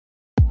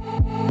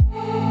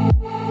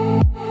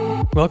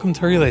Welcome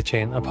to Relay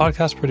Chain, a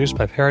podcast produced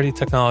by Parity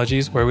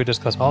Technologies where we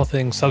discuss all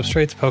things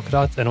Substrates,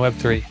 Polkadot, and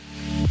Web3.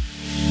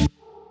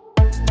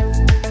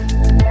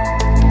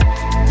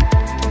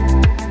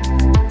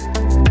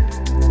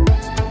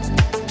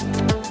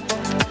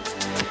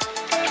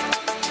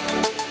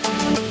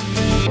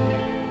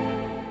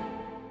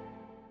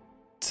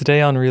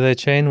 Today on Relay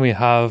Chain, we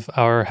have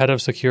our head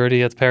of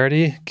security at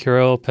Parity,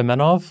 Kirill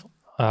Pimenov.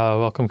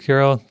 Welcome,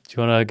 Kirill. Do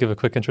you want to give a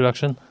quick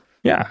introduction?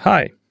 Yeah,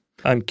 hi.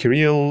 I'm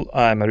Kirill.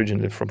 I'm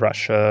originally from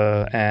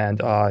Russia,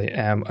 and I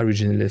am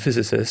originally a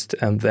physicist.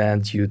 And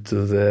then due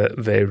to the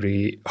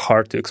very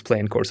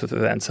hard-to-explain course of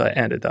events, I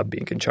ended up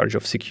being in charge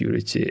of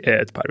security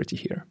at Parity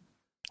here.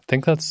 I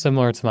think that's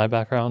similar to my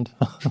background.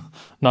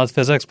 Not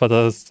physics, but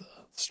a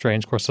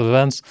strange course of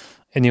events.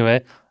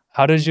 Anyway,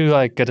 how did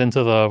you get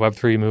into the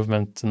Web3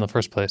 movement in the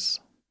first place?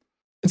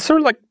 It's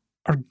sort of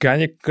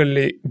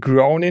organically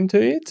grown into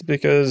it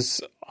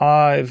because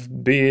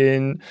I've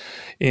been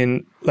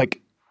in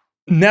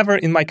never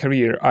in my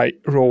career I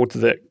wrote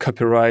the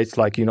copyright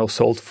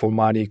sold for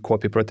money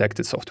copy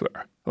protected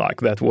software.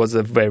 That was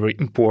a very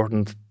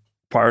important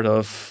part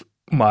of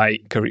my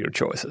career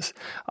choices.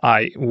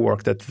 I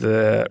worked at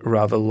the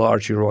rather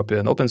large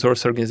European open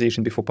source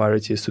organization before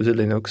Parity, SUSE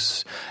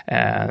Linux,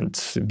 and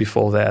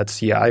before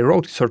that, I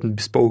wrote certain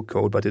bespoke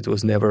code, but it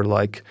was never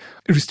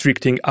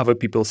restricting other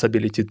people's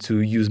ability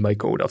to use my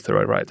code after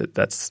I write it.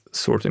 That's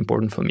sort of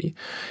important for me.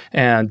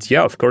 And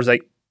of course,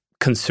 I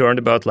concerned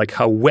about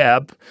how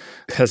web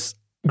has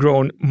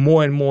grown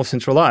more and more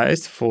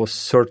centralized for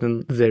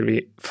certain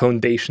very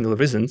foundational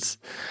reasons.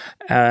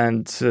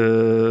 And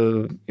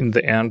in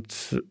the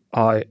end,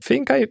 I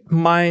think I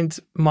mined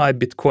my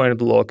Bitcoin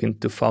block in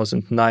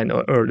 2009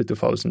 or early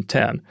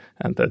 2010.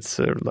 And that's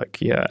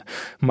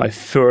my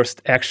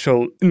first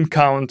actual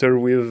encounter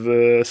with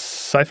the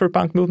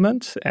cypherpunk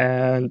movement.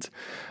 And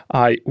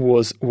I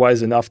was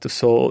wise enough to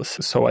sell,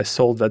 so I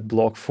sold that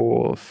block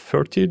for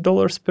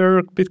 $30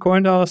 per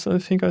Bitcoin, I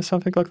think, or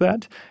something like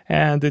that.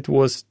 And it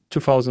was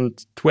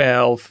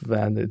 2012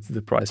 when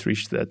the price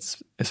reached that,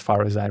 as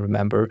far as I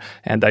remember.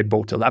 And I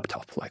bought a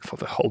laptop for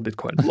the whole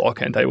Bitcoin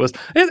block. And it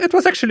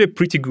was actually a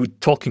pretty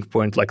good talking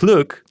point.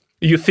 Look,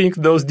 you think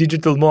those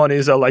digital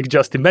monies are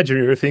just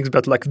imaginary things,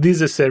 but this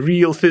is a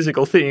real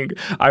physical thing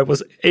I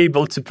was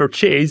able to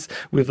purchase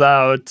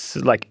without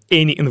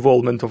any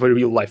involvement of a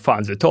real life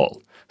funds at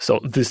all. So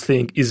this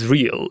thing is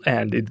real,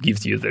 and it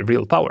gives you the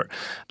real power.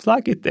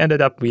 It ended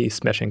up me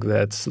smashing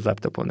that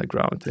laptop on the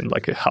ground in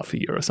a half a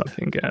year or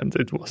something, and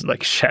it was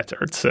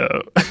shattered. So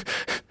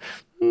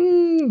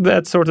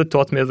that sort of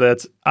taught me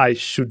that I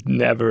should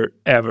never,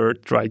 ever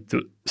try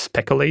to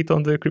speculate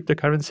on the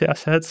cryptocurrency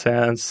assets.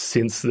 And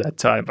since that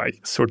time, I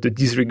sort of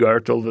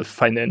disregard all the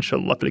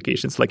financial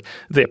applications.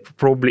 They're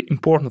probably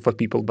important for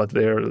people, but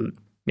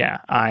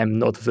I'm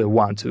not the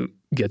one to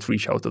get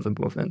rich out of the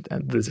movement.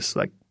 And this is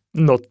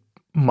not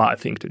my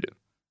thing to do.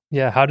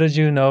 Yeah, how did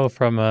you know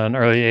from an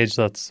early age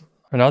how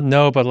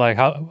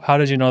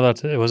did you know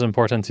that it was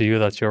important to you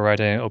that you're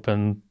writing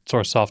open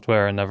source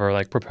software and never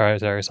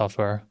proprietary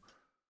software?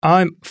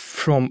 I'm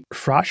from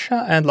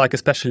Russia, and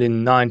especially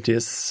in the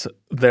 90s,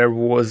 there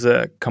was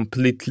a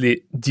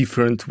completely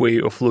different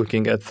way of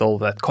looking at all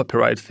that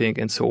copyright thing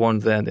and so on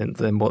than in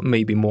the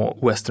maybe more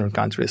Western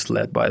countries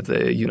led by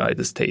the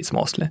United States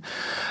mostly.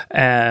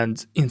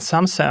 And in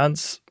some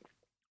sense,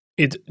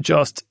 it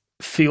just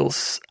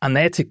feels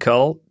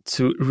unethical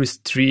to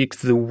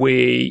restrict the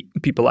way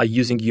people are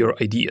using your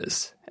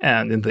ideas.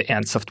 And in the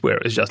end, software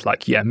is just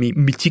me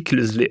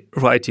meticulously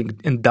writing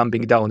and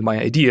dumbing down my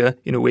idea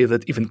in a way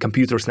that even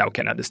computers now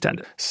can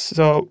understand it.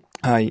 So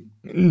I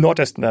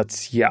noticed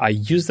that, I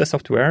use the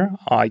software.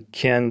 I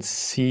can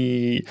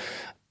see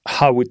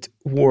how it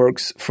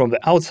works from the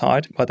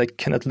outside, but I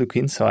cannot look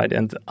inside.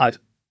 And I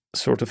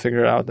sort of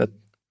figured out that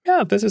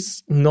this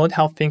is not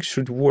how things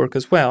should work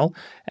as well.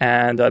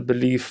 And I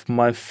believe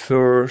my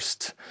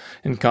first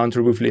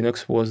encounter with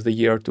Linux was the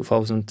year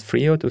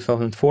 2003 or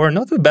 2004.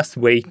 Not the best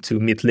way to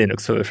meet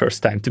Linux for the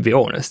first time, to be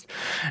honest.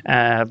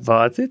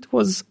 But it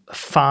was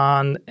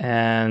fun,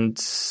 and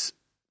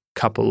a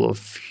couple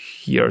of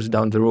years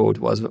down the road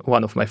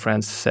one of my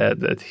friends said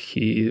that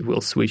he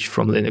will switch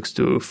from Linux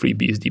to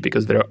FreeBSD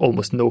because there are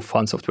almost no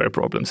fun software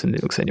problems in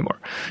Linux anymore.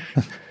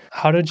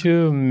 How did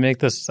you make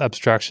this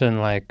abstraction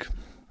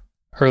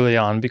early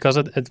on? Because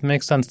it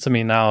makes sense to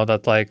me now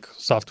that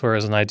software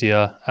is an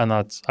idea and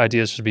that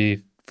ideas should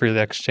be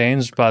freely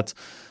exchanged. But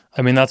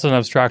I mean, that's an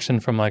abstraction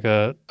from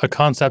a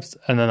concept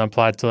and then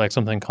applied to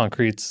something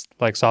concrete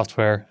like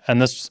software.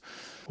 And this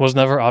was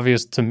never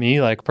obvious to me,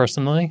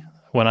 personally,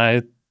 when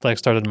I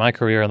started my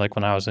career,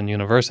 when I was in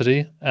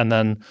university. And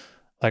then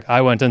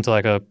I went into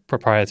a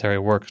proprietary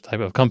work type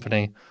of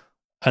company.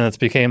 And it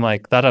became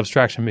that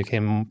abstraction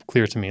became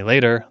clear to me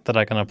later that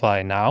I can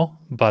apply now.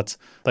 But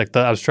the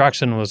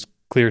abstraction was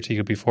clear to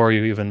you before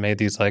you even made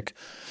these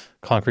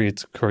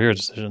concrete career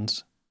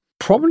decisions.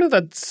 Probably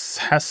that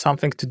has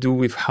something to do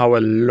with how I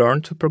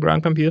learned to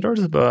program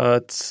computers,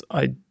 but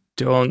I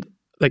don't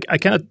like I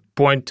cannot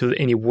point to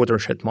any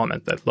watershed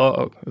moment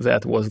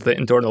that was the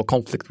internal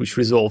conflict which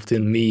resolved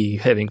in me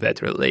having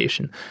that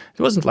relation.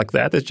 It wasn't like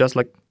that. It's just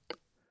like,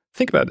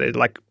 think about it.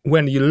 Like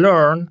when you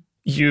learn,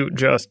 you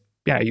just,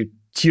 you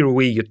tear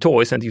away your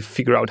toys and you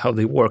figure out how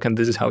they work, and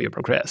this is how you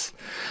progress.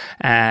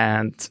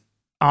 And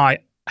I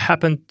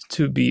happened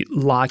to be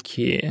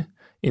lucky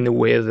in a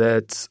way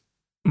that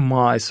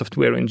my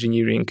software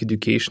engineering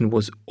education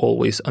was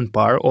always on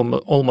par,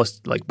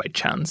 almost like by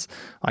chance.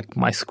 Like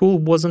my school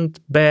wasn't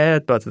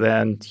bad, but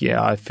then,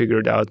 I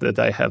figured out that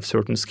I have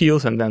certain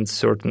skills, and then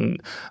certain,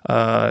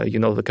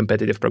 the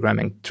competitive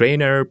programming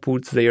trainer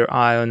put their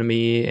eye on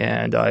me,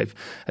 and I've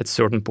at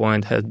certain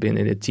point had been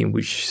in a team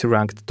which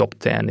ranked top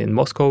 10 in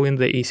Moscow in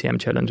the ACM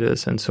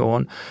challenges and so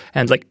on.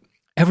 And like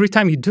every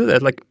time you do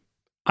that, like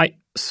I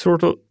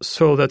sort of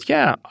saw that,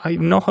 I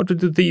know how to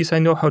do this, I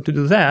know how to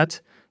do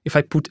that. If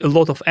I put a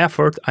lot of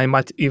effort, I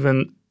might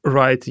even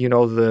write,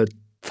 the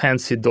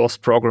fancy DOS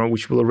program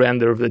which will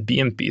render the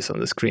BMPs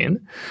on the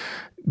screen.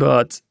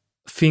 But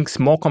things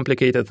more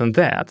complicated than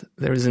that,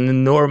 there is an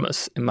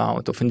enormous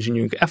amount of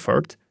engineering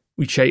effort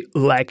which I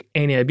lack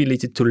any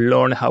ability to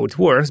learn how it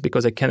works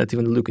because I cannot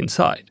even look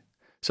inside.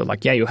 So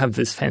like, you have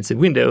this fancy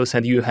Windows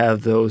and you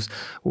have those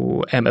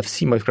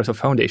MFC, Microsoft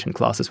Foundation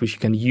classes, which you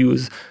can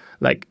use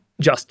like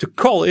just to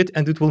call it,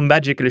 and it will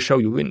magically show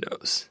you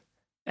Windows.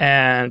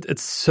 And at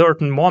a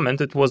certain moment,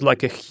 it was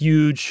like a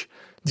huge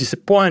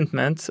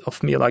disappointment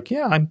of me. Like,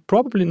 I'm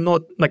probably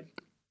not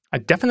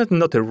I'm definitely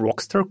not a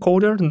rockstar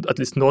coder, at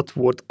least not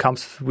what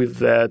comes with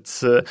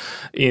that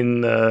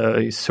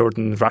in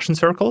certain Russian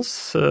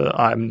circles.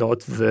 I'm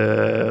not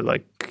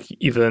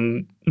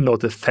even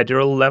not a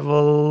federal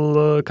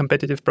level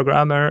competitive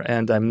programmer,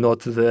 and I'm not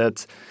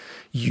that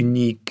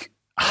unique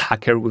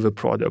hacker with the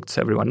products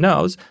everyone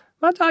knows.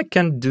 But I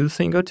can do a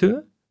thing or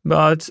two.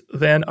 But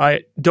then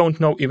I don't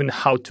know even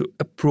how to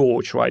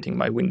approach writing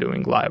my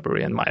windowing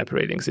library and my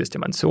operating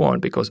system and so on,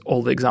 because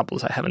all the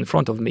examples I have in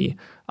front of me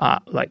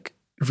are like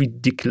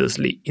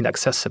ridiculously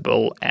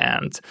inaccessible.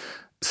 And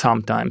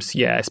sometimes,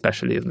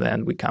 especially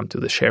then we come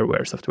to the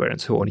shareware software and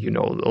so on,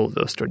 all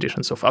those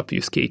traditions of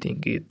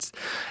obfuscating it.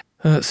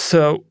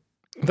 So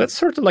that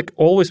sort of like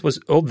always was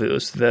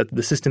obvious that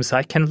the systems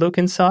I can look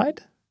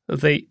inside,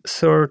 they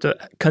sort of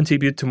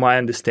contribute to my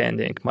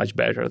understanding much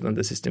better than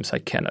the systems I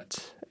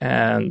cannot.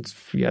 And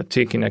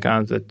taking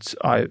account that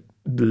I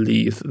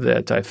believe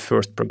that I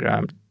first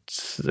programmed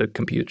the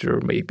computer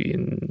maybe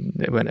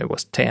when I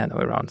was 10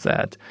 or around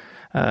that,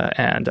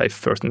 and I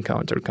first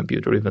encountered a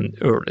computer even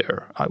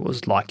earlier. I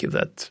was lucky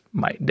that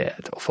my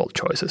dad, of all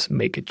choices,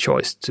 make a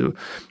choice to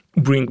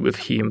bring with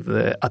him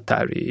the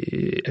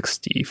Atari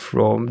XT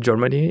from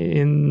Germany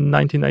in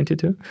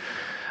 1992.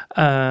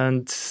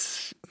 And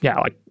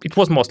it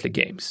was mostly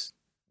games.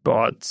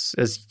 But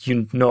as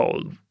you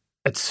know,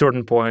 at a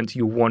certain point,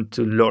 you want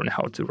to learn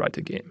how to write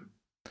a game.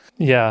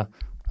 Yeah.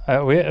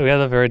 We had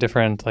a very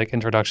different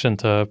introduction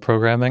to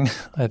programming,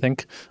 I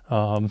think.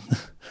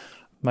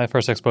 My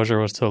first exposure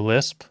was to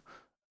Lisp,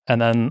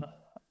 and then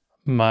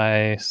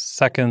my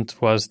second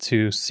was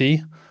to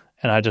C,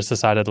 and I just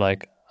decided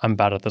I'm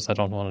bad at this, I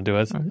don't want to do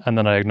it. Mm-hmm. And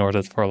then I ignored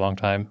it for a long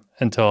time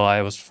until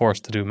I was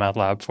forced to do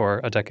MATLAB for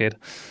a decade.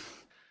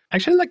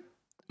 Actually,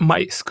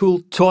 my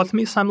school taught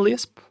me some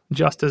Lisp,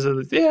 just as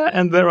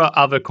and there are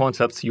other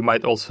concepts you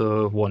might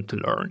also want to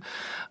learn.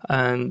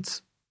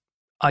 And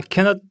I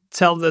cannot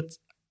tell that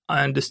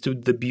I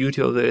understood the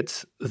beauty of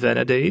it then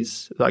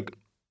nowadays.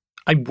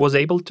 I was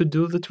able to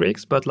do the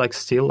tricks, but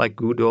still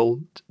good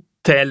old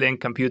telling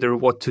computer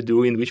what to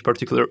do in which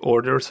particular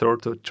order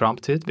sort of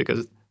trumped it,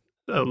 because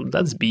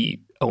let's be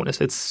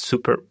honest, it's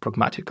super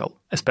pragmatical,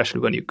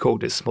 especially when you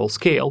code a small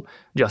scale.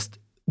 Just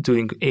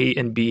doing A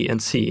and B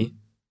and C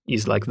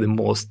is the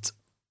most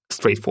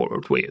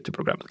straightforward way to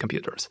program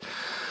computers.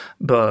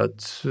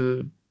 But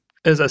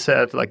as I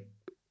said,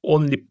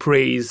 only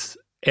praise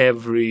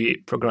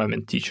every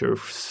programming teacher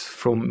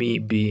from me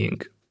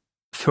being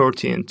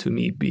 13 to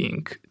me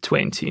being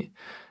 20.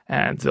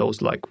 And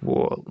those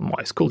were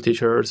my school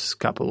teachers, a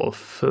couple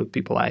of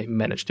people I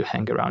managed to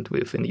hang around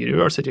with in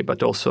university,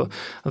 but also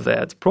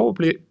that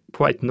probably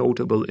quite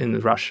notable in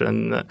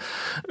Russian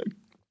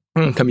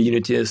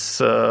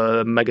communities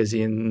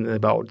magazine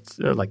about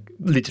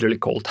literally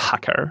called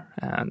Hacker.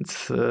 And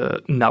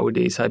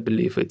nowadays I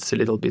believe it's a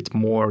little bit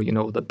more,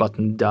 the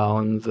button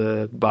down,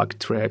 the bug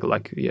track,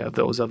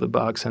 those are the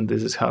bugs, and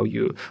this is how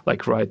you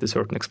write a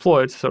certain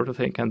exploit sort of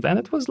thing. And then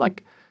it was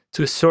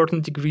to a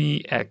certain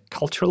degree a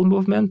cultural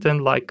movement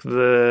and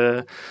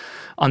the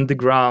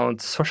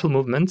underground social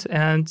movement.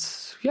 And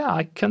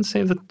I can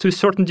say that to a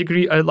certain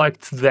degree I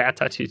liked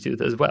that attitude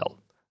as well.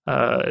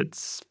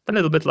 It's a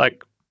little bit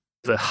like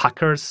the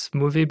Hackers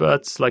movie,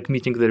 but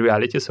meeting the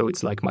reality. So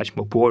it's much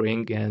more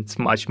boring and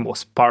much more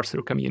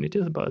sparser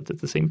communities. But at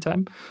the same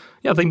time,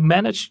 they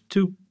managed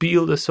to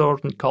build a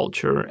certain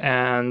culture.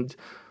 And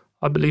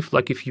I believe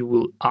if you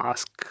will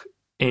ask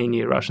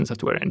any Russian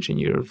software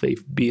engineer,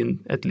 they've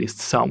been at least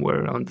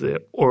somewhere on the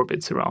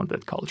orbits around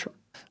that culture.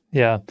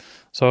 Yeah.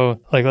 So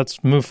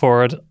let's move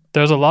forward.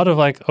 There's a lot of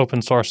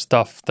open source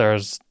stuff.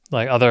 There's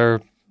other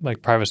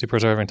like privacy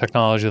preserving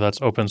technology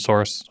that's open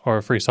source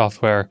or free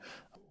software.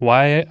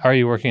 Why are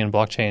you working in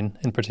blockchain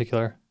in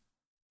particular?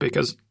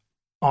 Because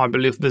I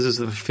believe this is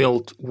the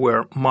field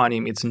where money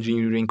meets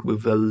engineering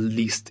with the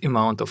least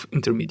amount of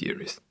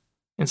intermediaries,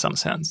 in some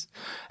sense.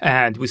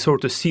 And we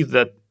sort of see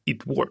that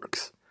it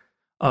works.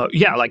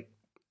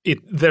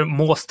 The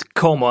most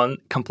common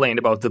complaint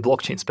about the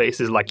blockchain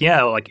space is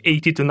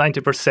 80 to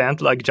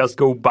 90% just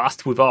go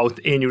bust without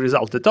any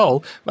result at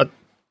all. But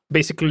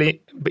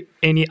basically,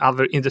 any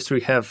other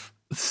industry have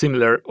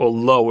similar or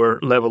lower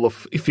level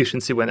of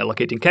efficiency when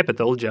allocating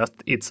capital, just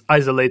it's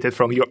isolated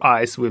from your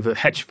eyes with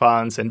hedge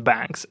funds and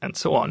banks and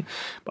so on.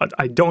 But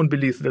I don't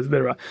believe that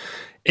there are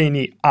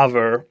any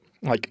other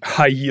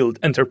high yield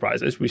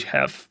enterprises which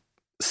have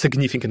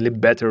significantly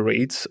better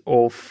rates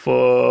of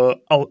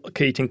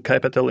allocating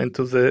capital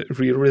into the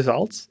real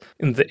results.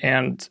 In the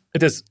end,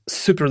 it is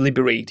super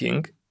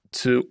liberating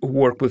to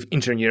work with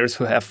engineers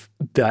who have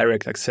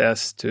direct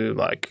access to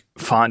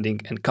funding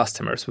and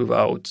customers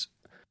without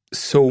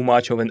so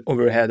much of an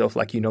overhead of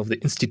the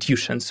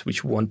institutions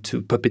which want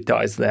to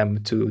puppetize them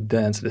to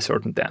dance the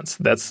certain dance.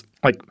 That's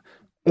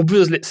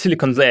obviously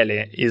Silicon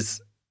Valley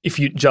is, if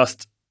you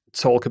just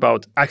talk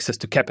about access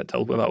to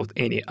capital without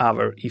any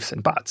other ifs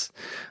and buts,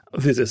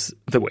 this is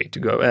the way to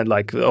go. And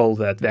all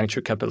that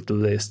venture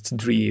capitalists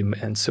dream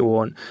and so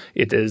on,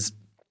 it is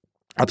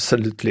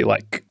absolutely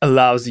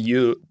allows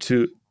you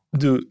to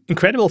do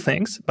incredible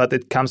things, but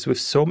it comes with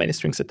so many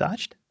strings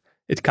attached.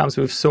 It comes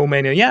with so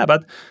many,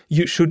 but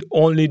you should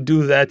only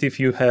do that if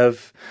you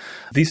have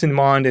this in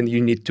mind and you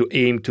need to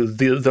aim to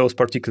those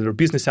particular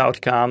business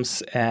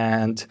outcomes.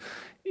 And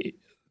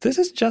this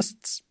is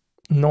just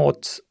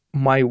not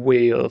my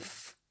way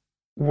of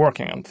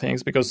working on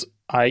things, because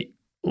I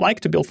like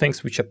to build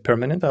things which are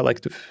permanent. I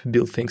like to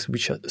build things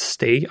which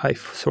stay. I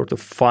sort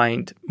of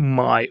find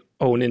my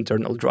own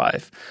internal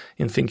drive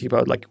in thinking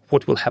about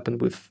what will happen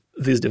with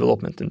this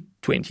development in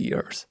 20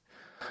 years.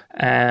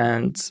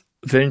 And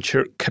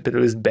venture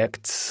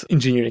capitalist-backed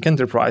engineering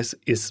enterprise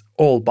is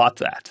all but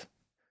that.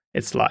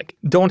 It's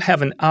don't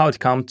have an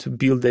outcome to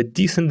build a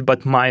decent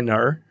but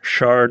minor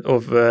shard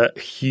of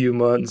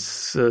human's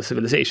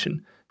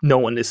civilization. No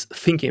one is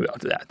thinking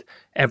about that.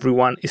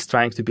 Everyone is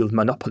trying to build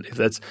monopoly.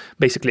 That's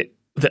basically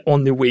the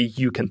only way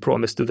you can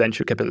promise to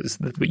venture capitalists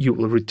that you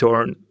will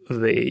return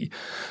the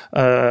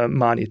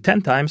money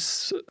 10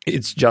 times.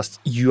 It's just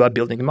you are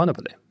building a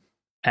monopoly.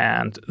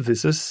 And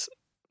this is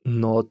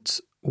not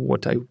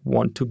what I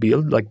want to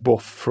build,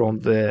 both from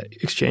the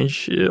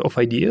exchange of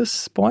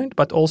ideas point,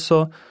 but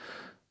also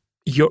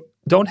you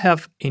don't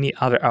have any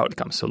other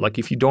outcomes. So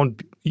if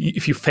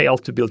you fail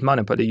to build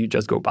monopoly, you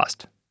just go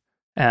bust.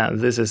 And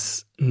this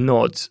is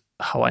not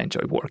how I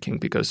enjoy working,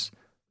 because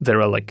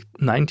there are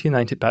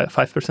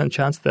 95%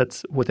 chance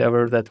that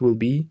whatever that will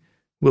be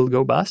will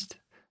go bust,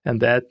 and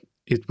that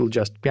it will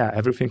just,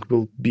 everything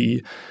will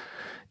be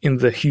in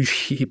the huge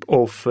heap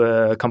of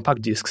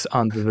compact discs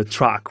under the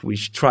truck,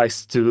 which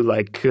tries to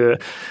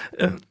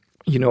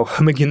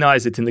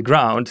homogenize it in the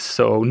ground,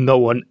 so no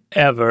one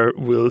ever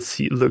will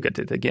look at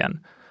it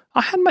again. I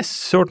had my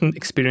certain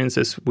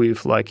experiences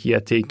with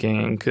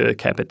taking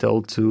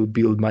capital to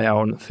build my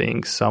own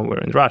thing somewhere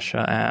in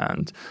Russia,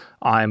 and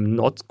I'm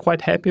not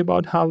quite happy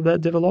about how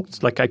that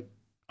developed.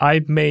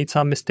 I made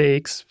some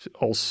mistakes.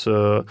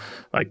 Also,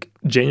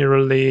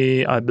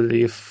 generally, I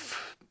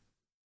believe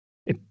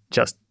it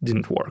just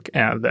didn't work,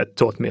 and that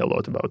taught me a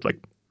lot about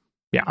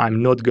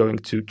I'm not going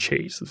to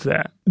chase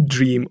the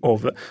dream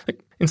of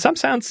in some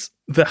sense,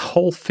 the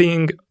whole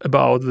thing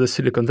about the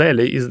Silicon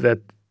Valley is that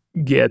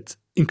get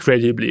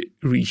incredibly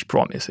rich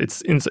promise.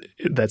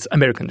 That's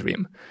American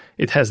dream.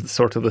 It has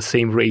sort of the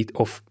same rate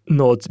of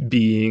not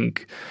being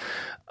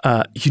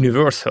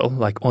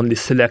universal, only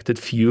selected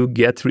few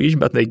get rich,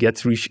 but they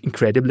get rich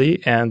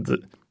incredibly. And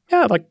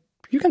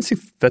you can see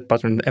that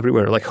pattern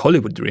everywhere.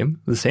 Hollywood dream,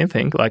 the same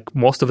thing.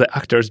 Most of the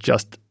actors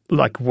just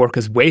work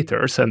as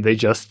waiters, and they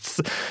just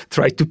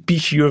try to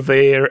pitch you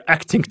their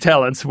acting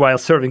talents while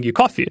serving you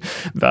coffee.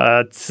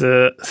 But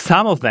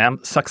some of them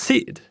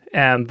succeed,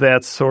 and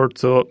that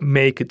sort of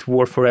make it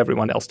worth for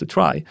everyone else to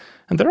try.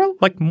 And there are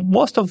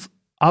most of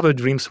other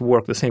dreams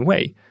work the same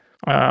way.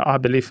 I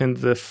believe in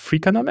the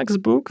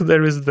Freakonomics book,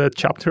 there is the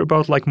chapter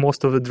about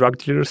most of the drug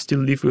dealers still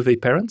live with their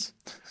parents.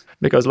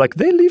 Because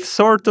they live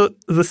sort of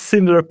the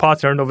similar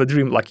pattern of a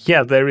dream.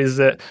 There is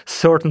a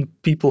certain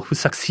people who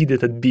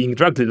succeeded at being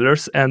drug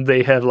dealers, and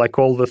they have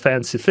all the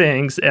fancy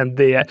things, and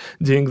they are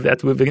doing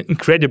that with an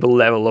incredible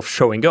level of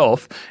showing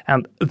off.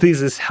 And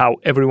this is how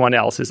everyone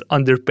else is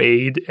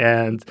underpaid,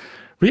 and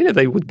really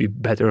they would be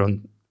better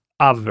on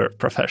other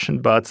profession,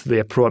 but they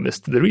are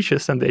promised the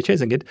riches and they're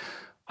chasing it.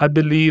 I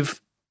believe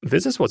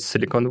this is what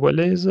Silicon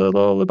Valley is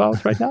all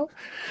about right now.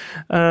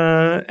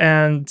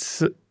 And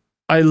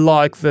I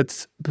like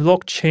that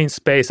blockchain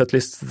space, at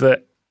least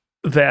that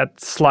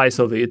slice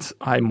of it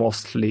I'm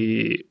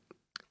mostly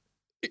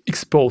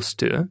exposed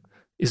to,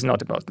 is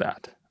not about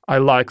that. I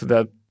like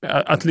that,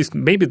 at least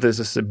maybe this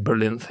is a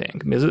Berlin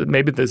thing.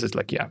 Maybe this is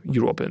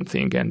European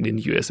thing, and in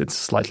US it's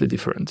slightly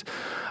different.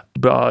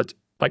 But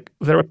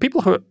there are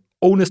people who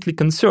honestly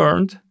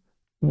concerned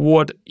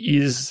what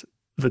is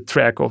the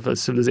track of the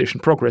civilization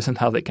progress and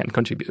how they can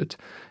contribute.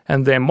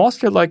 And they're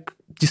mostly like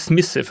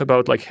dismissive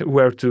about like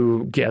where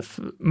to get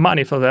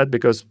money for that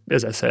because,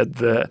 as I said,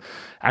 the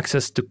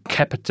access to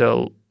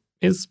capital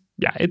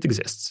it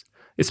exists.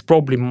 It's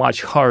probably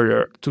much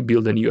harder to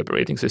build a new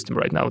operating system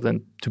right now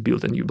than to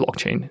build a new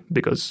blockchain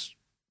because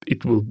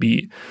it will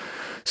be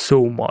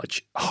so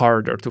much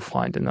harder to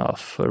find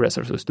enough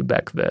resources to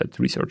back that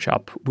research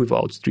up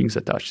without strings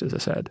attached, as I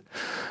said.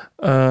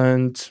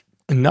 And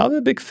another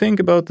big thing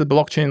about the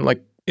blockchain,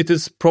 like it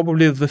is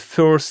probably the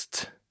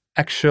first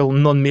actual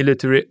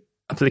non-military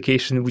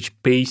application which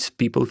pays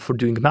people for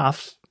doing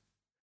math.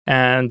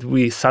 And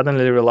we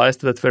suddenly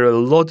realized that there are a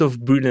lot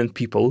of brilliant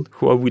people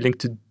who are willing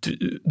to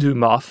do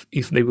math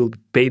if they will be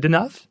paid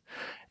enough.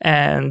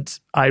 And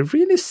I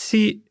really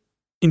see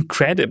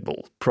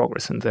incredible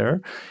progress in there.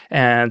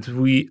 And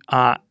we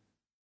are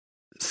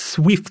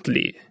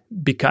swiftly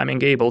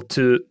becoming able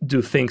to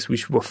do things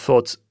which were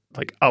thought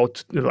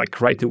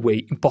right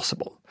away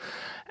impossible.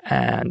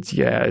 And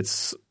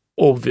it's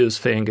obvious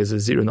thing is a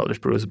zero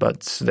knowledge proofs, but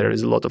there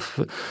is a lot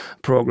of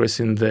progress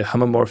in the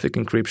homomorphic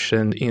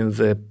encryption, in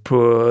the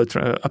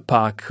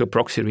APAC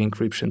proxy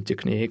encryption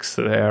techniques.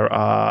 There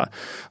are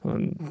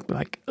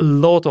a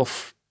lot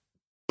of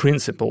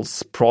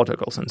principles,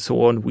 protocols, and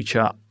so on, which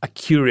are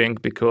occurring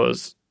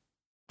because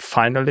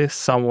finally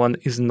someone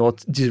is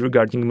not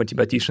disregarding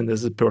mathematician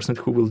as a person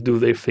who will do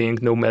their thing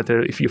no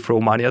matter if you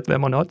throw money at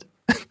them or not.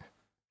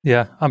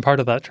 Yeah, I'm part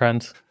of that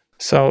trend.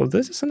 So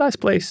this is a nice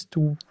place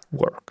to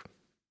work.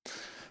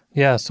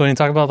 Yeah, so when you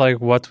talk about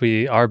like what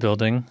we are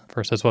building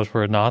versus what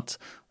we're not,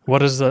 what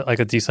does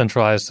a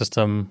decentralized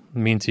system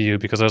mean to you?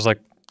 Because there's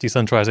like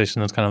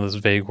decentralization is kind of this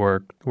vague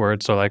word.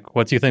 So like,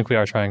 what do you think we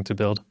are trying to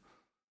build?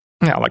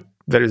 Yeah, like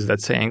there is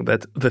that saying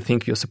that the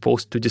thing you're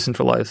supposed to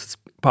decentralize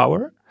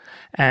power.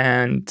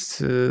 And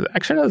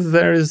actually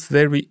there is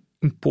very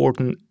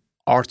important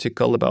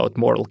article about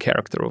moral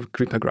character of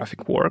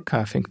cryptographic work.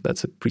 I think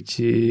that's a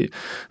pretty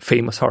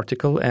famous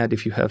article. And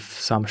if you have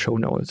some show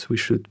notes, we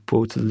should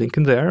put the link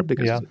in there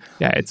because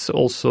it's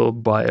also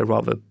by a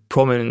rather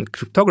prominent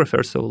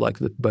cryptographer. So like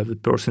by the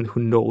person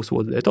who knows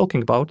what they're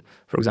talking about.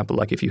 For example,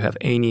 like if you have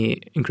any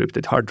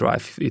encrypted hard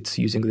drive, it's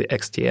using the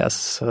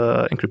XTS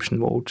encryption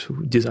mode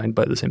designed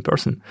by the same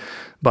person.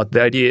 But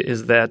the idea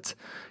is that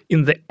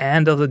in the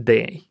end of the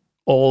day,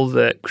 all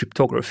the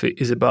cryptography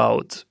is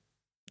about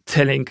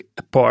telling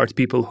apart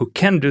people who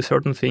can do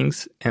certain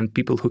things and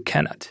people who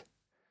cannot.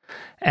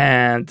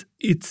 And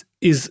it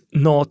is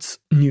not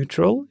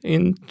neutral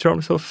in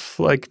terms of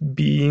like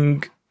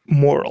being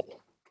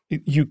moral.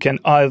 You can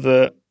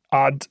either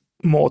add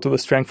more to the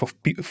strength of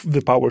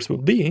the powers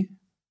will be,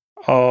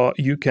 or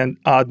you can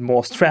add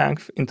more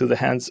strength into the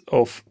hands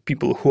of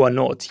people who are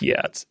not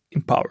yet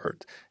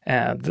empowered.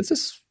 And this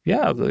is,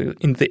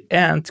 in the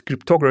end,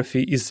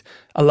 cryptography is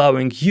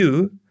allowing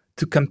you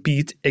to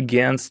compete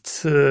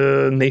against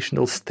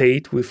national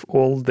state with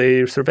all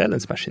their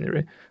surveillance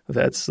machinery.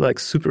 That's like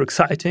super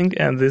exciting.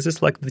 And this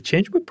is like the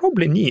change we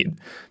probably need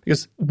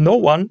because no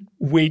one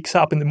wakes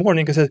up in the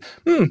morning and says,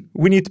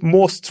 we need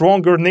more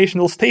stronger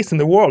national states in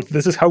the world.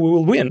 This is how we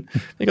will win.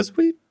 Because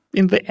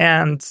in the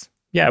end,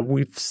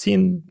 we've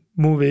seen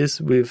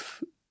movies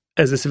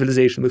as a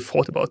civilization, we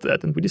thought about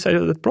that. And we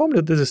decided that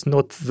probably this is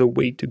not the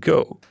way to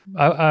go.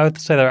 I would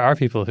say there are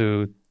people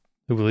who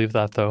believe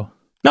that though.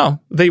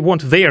 No, they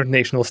want their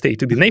national state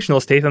to be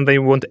national state and they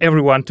want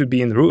everyone to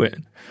be in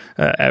ruin,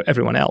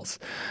 everyone else.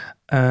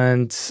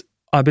 And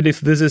I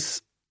believe this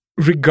is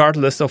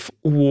regardless of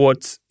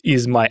what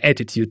is my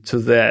attitude to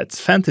that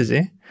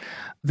fantasy,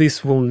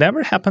 this will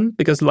never happen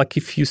because like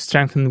if you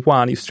strengthen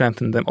one, you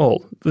strengthen them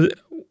all.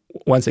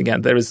 Once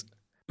again, there is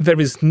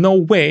no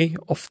way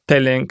of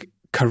telling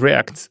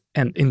correct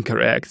and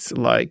incorrect,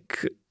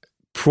 like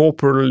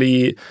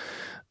properly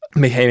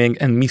behaving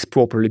and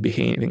misproperly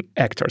behaving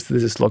actors.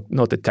 This is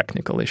not a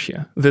technical issue.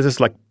 This is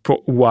like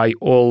why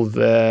all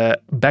the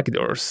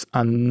backdoors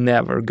are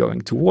never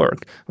going to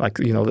work, like,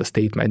 the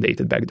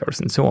state-mandated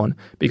backdoors and so on,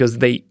 because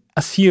they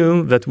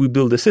assume that we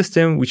build a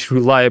system which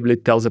reliably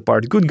tells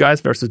apart good guys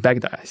versus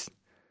bad guys.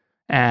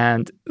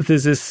 And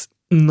this is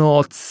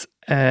not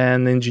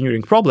an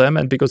engineering problem,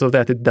 and because of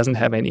that, it doesn't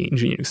have any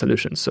engineering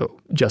solution. So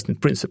just in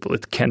principle,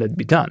 it cannot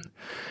be done.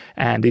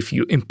 And if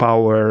you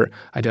empower,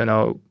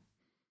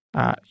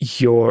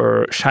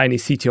 your shiny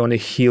city on a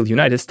hill,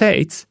 United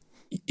States,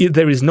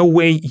 there is no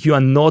way you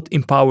are not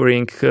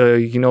empowering,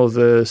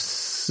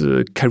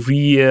 the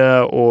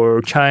Korea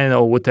or China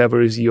or whatever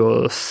is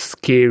your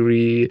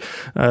scary,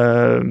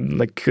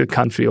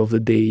 country of the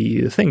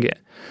day thing.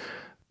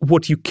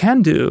 What you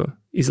can do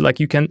is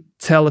you can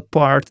tell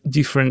apart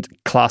different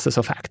classes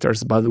of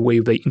actors by the way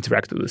they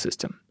interact with the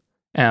system.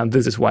 And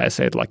this is why I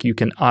said, you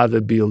can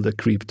either build a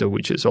crypto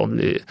which is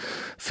only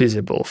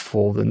feasible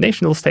for the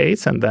national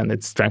states and then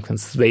it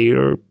strengthens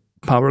their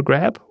power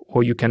grab,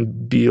 or you can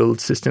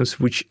build systems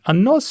which are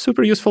not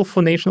super useful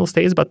for national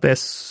states, but they're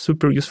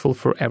super useful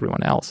for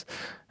everyone else.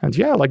 And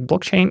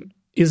blockchain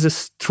is a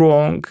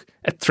strong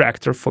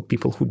attractor for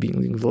people who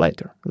build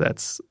later.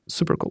 That's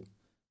super cool.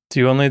 Do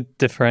you only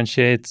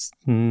differentiate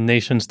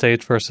nation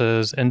state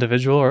versus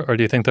individual, or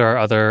do you think there are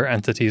other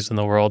entities in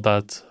the world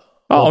that?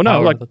 Oh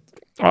no,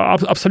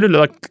 absolutely.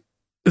 Like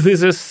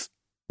this is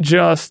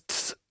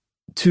just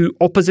two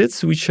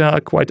opposites, which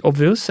are quite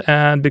obvious,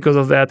 and because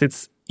of that,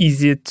 it's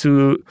easy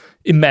to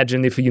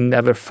imagine if you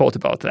never thought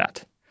about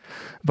that.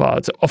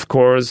 But of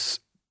course,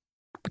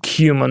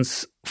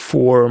 humans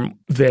form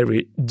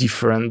very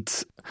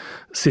different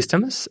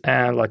systems,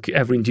 and like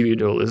every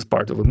individual is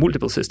part of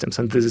multiple systems,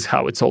 and this is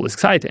how it's all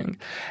exciting.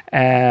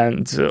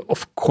 And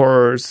of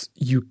course,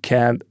 you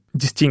can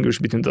distinguish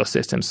between those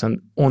systems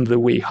and on the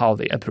way how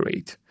they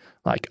operate.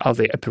 Like, how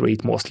they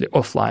operate mostly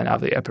offline, how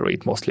they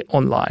operate mostly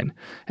online.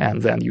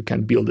 And then you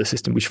can build a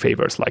system which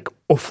favors like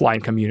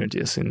offline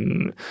communities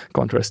in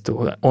contrast to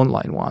the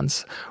online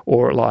ones.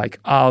 Or like,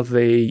 are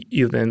they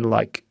even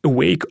like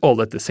awake all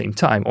at the same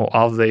time? Or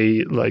are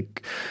they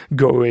like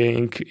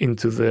going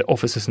into the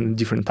offices in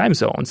different time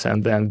zones?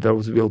 And then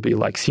those will be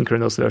like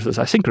synchronous versus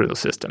asynchronous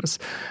systems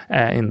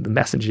in the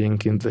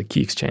messaging, in the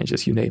key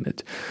exchanges, you name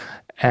it.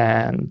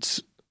 And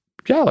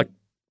yeah, like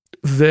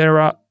there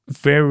are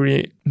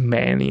very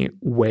many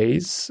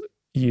ways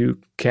you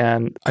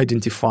can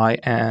identify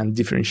and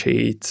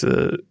differentiate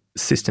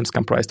systems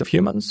comprised of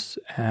humans.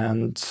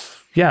 And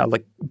yeah,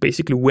 like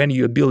basically when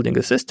you're building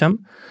a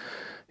system,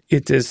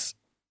 it is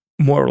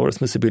moral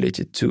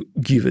responsibility to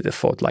give it a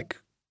thought, like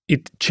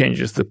it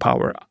changes the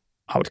power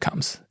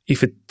outcomes.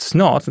 If it's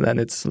not, then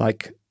it's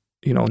like,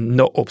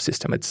 no op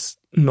system. It's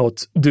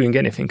not doing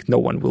anything. No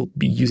one will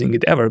be using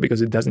it ever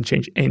because it doesn't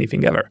change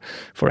anything ever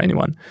for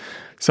anyone.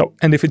 So,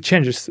 and if it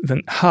changes,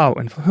 then how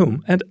and for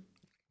whom? And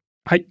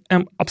I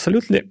am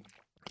absolutely,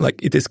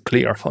 like, it is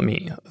clear for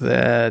me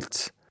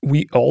that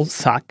we all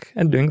suck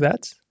at doing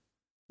that,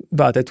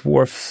 but it's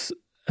worth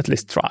at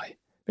least try.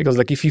 Because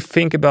like if you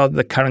think about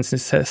the current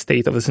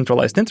state of the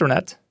centralized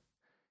internet,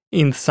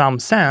 in some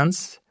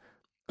sense,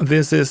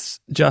 this is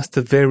just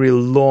a very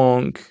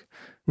long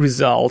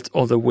result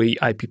of the way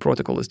IP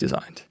protocol is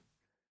designed.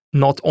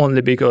 Not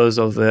only because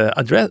of the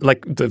address,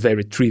 like the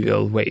very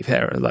trivial way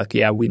there, like,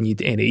 yeah, we need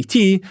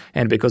NAT,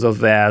 and because of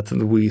that,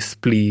 we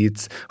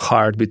split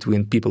hard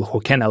between people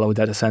who can allow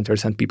data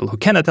centers and people who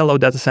cannot allow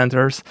data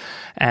centers.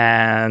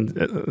 And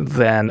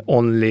then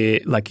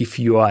only, like, if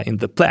you are in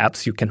the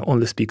plebs, you can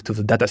only speak to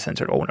the data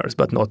center owners,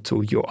 but not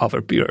to your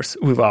other peers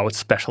without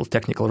special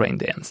technical rain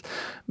dance.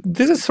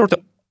 This is sort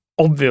of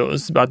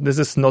obvious, but this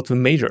is not the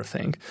major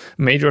thing.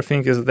 Major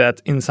thing is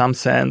that in some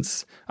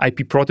sense,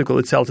 IP protocol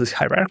itself is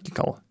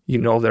hierarchical.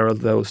 There are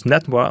those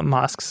network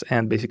masks,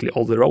 and basically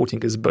all the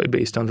routing is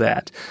based on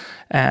that.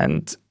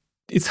 And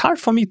it's hard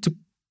for me to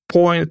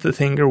point the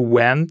finger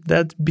when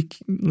that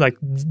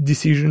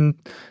decision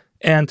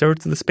entered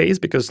the space,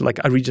 because like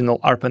original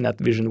ARPANET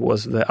vision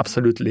was the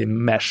absolutely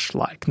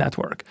mesh-like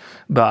network.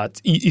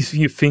 But if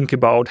you think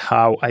about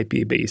how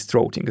IP-based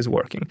routing is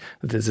working,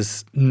 this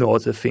is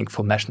not a thing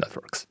for mesh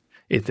networks.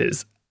 It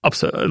is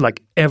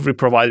like every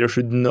provider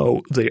should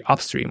know their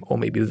upstream, or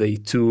maybe the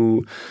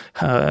two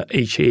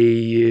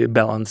HA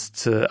balanced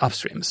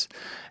upstreams.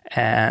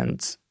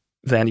 And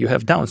then you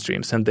have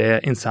downstreams, and they're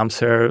in some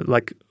sense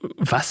like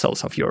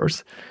vassals of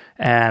yours.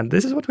 And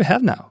this is what we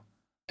have now.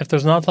 If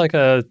there's not like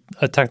a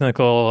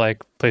technical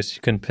like place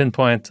you can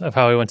pinpoint of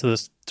how we went to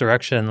this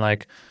direction,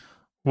 like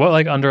what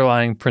like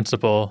underlying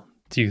principle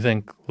do you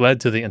think led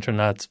to the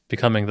internet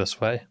becoming this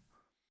way?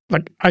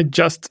 Like I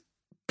just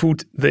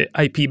put the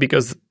IP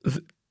because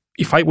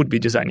if I would be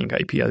designing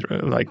IP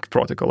like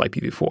protocol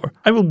IPv4,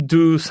 I will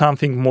do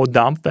something more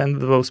dumb than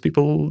those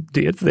people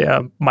did. They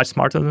are much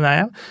smarter than I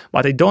am.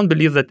 But I don't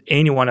believe that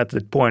anyone at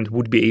that point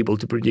would be able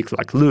to predict,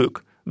 like,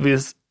 look,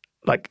 this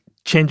like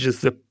changes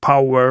the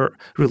power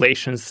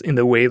relations in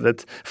the way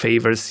that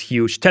favors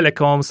huge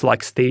telecoms,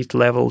 like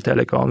state-level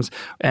telecoms,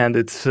 and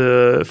it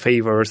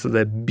favors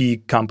the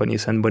big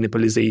companies and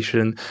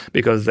monopolization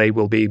because they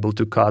will be able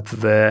to cut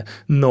the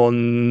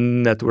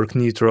non-network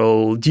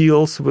neutral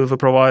deals with the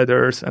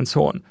providers and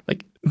so on.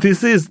 Like,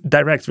 this is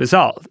direct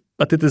result,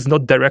 but it is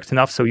not direct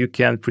enough so you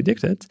can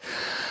predict it.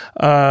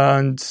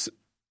 And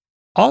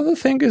other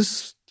thing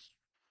is,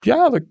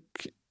 like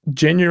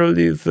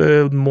generally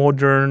the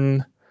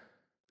modern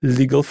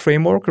legal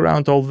framework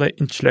around all the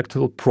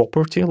intellectual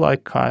property,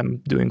 like I'm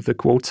doing the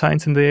quote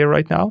science in the air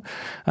right now,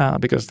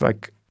 because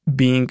like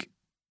being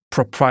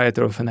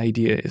proprietor of an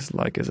idea is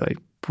like, as I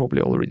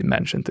probably already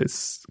mentioned,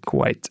 it's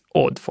quite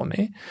odd for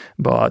me,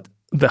 but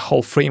the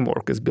whole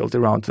framework is built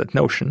around that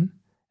notion.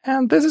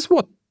 And this is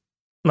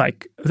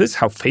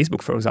how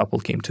Facebook, for example,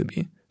 came to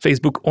be.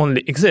 Facebook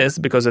only exists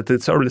because at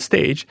its early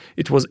stage,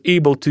 it was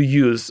able to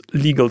use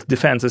legal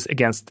defenses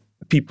against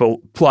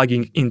people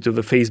plugging into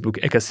the Facebook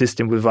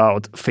ecosystem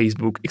without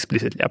Facebook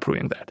explicitly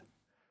approving that.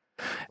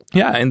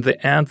 Yeah, in the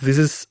end, this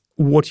is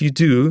what you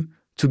do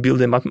to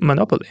build a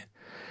monopoly.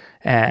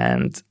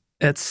 And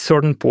at a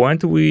certain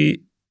point,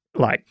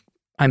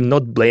 I'm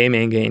not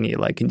blaming any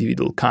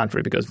individual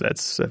country because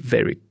that's a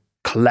very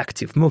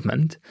collective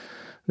movement,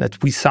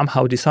 that we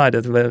somehow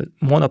decided that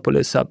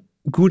monopolies are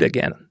good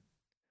again.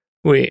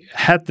 We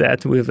had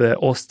that with the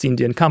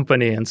Ost-Indian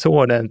company and so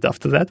on. And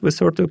after that, we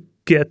sort of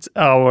get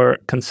our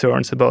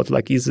concerns about,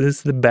 like, is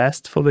this the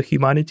best for the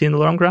humanity in the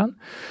long run?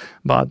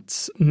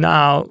 But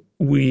now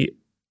we,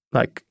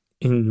 like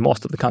in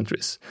most of the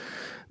countries,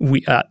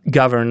 we are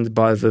governed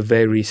by the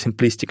very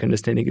simplistic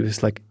understanding of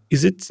it's like,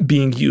 is it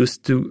being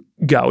used to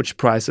gouge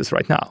prices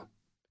right now?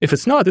 If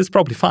it's not, it's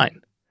probably fine.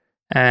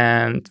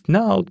 And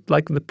now,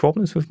 like, the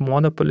problems with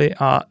monopoly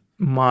are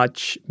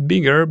much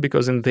bigger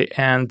because in the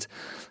end,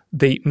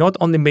 they not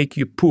only make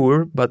you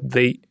poor, but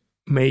they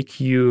make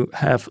you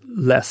have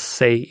less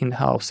say in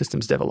how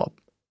systems develop.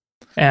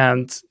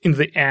 And in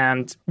the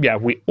end,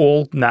 we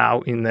all now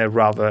in a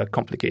rather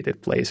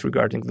complicated place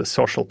regarding the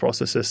social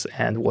processes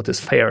and what is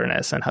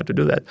fairness and how to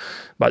do that.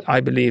 But I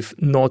believe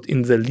not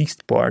in the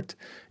least part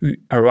we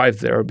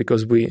arrive there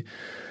because we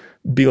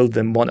build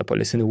the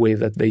monopolies in a way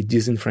that they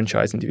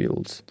disenfranchise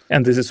individuals.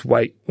 And this is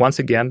why, once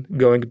again,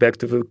 going back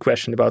to the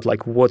question about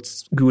like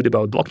what's good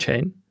about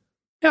blockchain,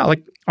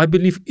 I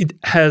believe it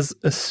has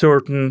a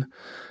certain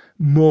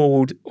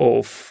mode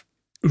of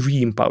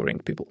re-empowering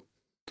people.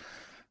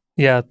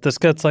 Yeah, this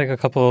gets like a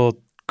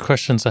couple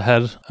questions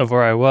ahead of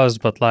where I was,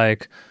 but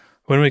like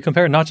when we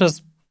compare not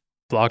just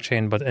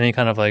blockchain, but any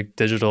kind of like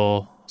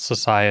digital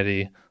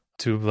society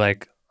to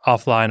like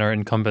offline or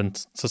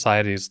incumbent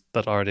societies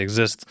that already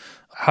exist,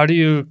 how do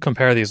you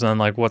compare these? And then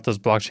like what does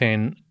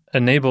blockchain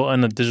enable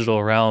in the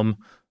digital realm?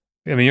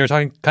 I mean, you're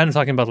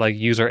talking about like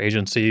user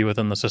agency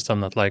within the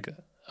system that like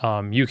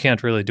you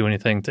can't really do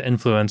anything to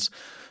influence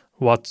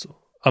what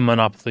a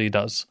monopoly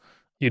does.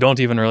 You don't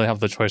even really have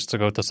the choice to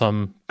go to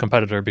some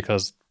competitor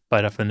because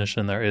by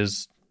definition there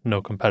is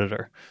no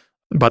competitor.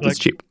 But it's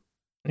cheap.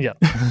 Yeah,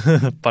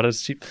 but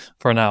it's cheap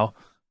for now.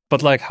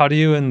 But like, how do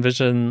you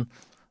envision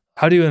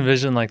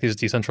like these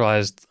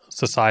decentralized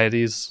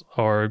societies,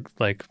 or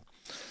like,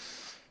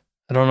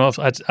 I don't know if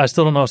I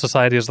still don't know if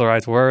society is the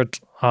right word,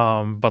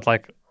 but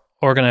like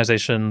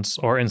organizations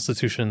or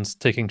institutions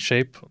taking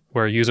shape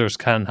where users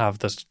can have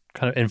this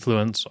kind of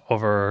influence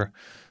over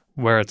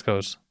where it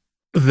goes?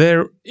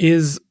 There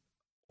is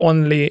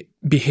only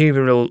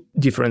behavioral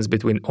difference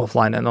between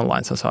offline and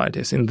online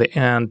societies. In the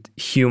end,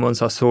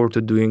 humans are sort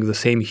of doing the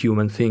same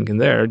human thing in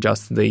there,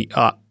 just they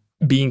are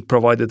being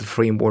provided a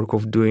framework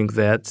of doing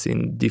that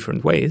in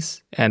different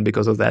ways. And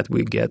because of that,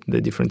 we get the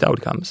different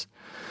outcomes.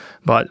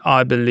 But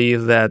I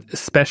believe that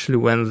especially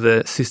when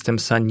the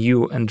systems are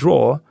new and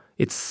raw,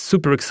 it's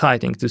super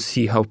exciting to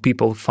see how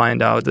people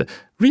find out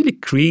really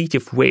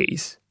creative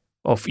ways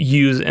of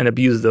use and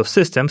abuse those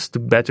systems to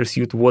better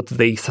suit what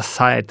they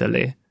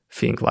societally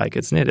think like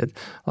it's needed.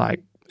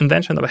 Like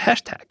invention of a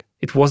hashtag.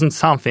 It wasn't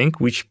something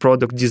which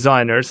product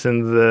designers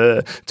and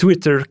the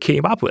Twitter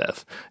came up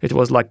with. It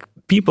was like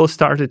people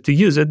started to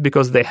use it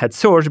because they had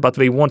search, but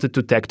they wanted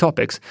to tag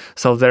topics.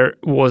 So there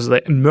was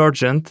the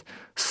emergent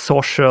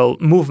social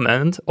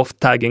movement of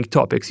tagging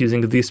topics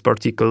using this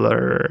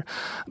particular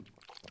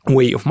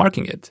way of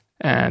marking it.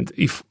 And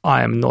if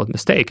I am not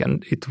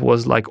mistaken, it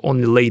was like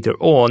only later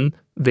on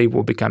they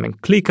were becoming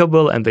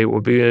clickable and they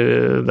will be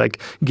like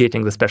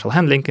getting the special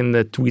handling in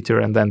the Twitter,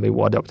 and then they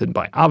were adopted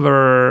by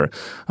other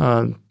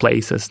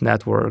places,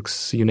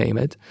 networks, you name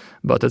it.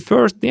 But at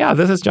first,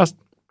 this is just,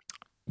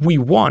 we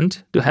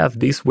want to have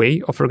this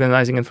way of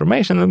organizing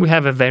information, and we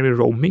have a very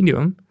raw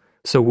medium.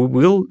 So we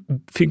will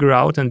figure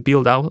out and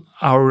build out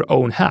our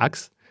own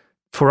hacks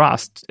for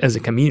us as a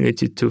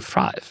community to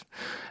thrive.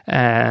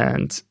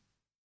 And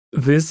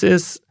this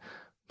is,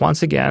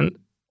 once again,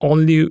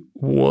 only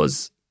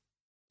was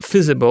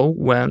feasible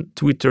when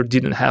Twitter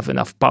didn't have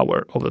enough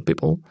power over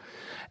people.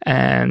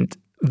 And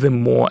the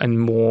more and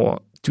more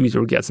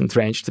Twitter gets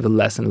entrenched, the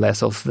less and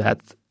less of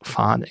that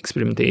fun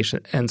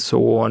experimentation and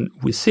so on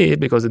we see,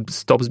 because it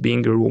stops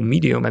being a raw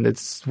medium and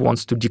it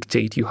wants to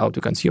dictate you how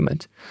to consume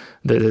it.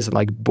 That is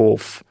like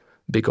both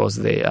because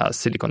they are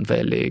Silicon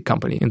Valley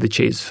company in the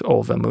chase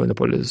of a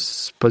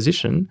monopolist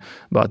position,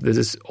 but this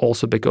is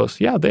also because,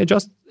 they're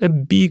just a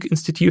big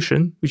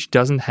institution which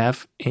doesn't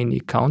have any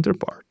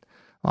counterpart.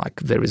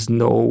 Like there is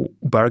no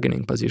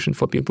bargaining position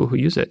for people who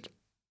use it.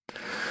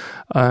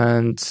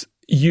 And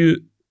you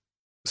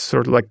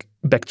sort of like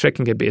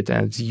backtracking a bit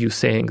and you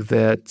saying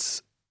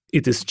that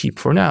it is cheap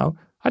for now,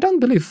 I don't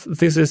believe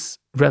this is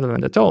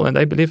relevant at all. And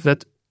I believe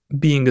that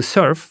being a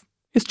serf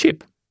is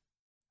cheap.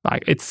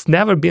 Like it's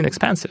never been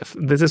expensive.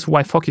 This is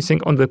why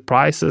focusing on the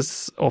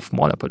prices of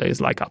monopoly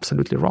is like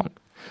absolutely wrong.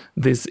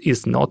 This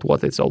is not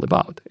what it's all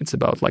about. It's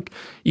about like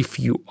if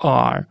you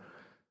are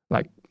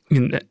like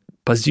in a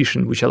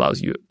position which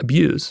allows you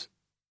abuse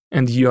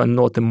and you are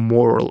not a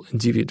moral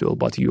individual,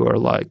 but you are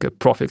like a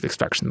profit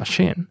extraction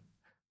machine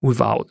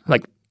without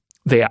like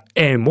they are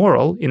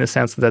amoral in a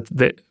sense that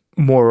the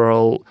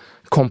moral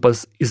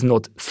compass is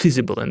not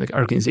feasible in the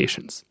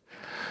organizations.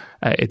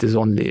 It is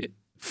only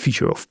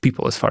feature of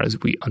people as far as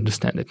we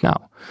understand it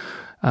now.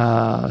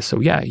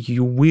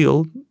 You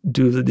will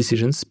do the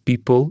decisions.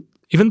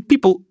 Even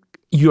people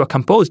you are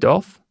composed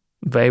of,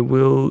 they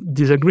will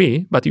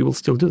disagree, but you will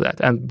still do that.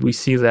 And we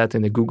see that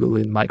in the Google,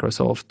 in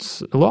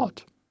Microsoft a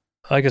lot.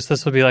 I guess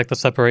this would be like the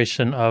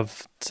separation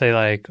of, say,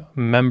 like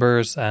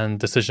members and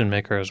decision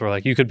makers, where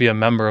like you could be a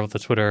member of the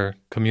Twitter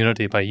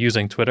community by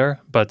using Twitter,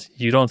 but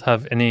you don't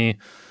have any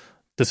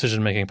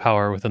decision-making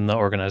power within the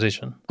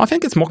organization. I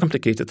think it's more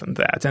complicated than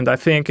that. And I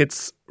think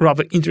it's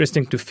rather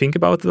interesting to think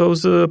about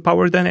those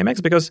power dynamics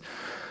because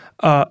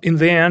in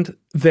the end,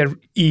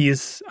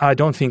 I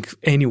don't think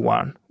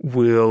anyone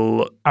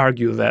will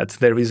argue that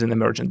there is an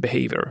emergent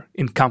behavior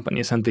in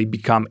companies and they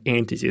become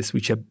entities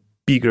which are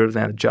bigger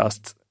than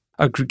just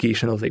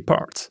aggregation of their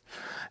parts.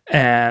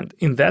 And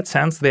in that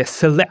sense, they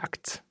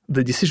select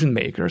the decision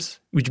makers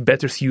which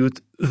better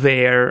suit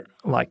their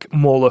like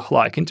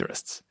Moloch-like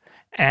interests.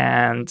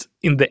 And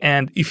in the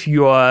end, if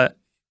you are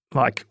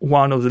like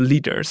one of the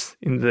leaders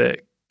in the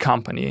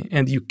company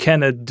and you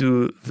cannot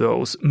do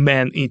those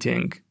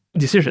man-eating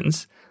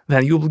decisions,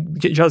 then you will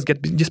just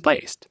get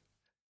displaced.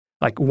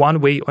 Like one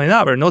way or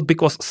another, not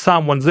because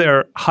someone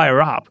there higher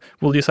up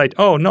will decide,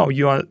 oh no,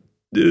 you are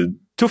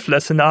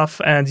toothless enough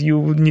and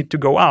you need to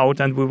go out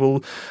and we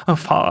will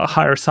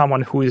hire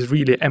someone who is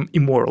really an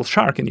immoral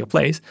shark in your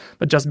place,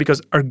 but just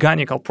because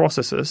organical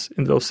processes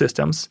in those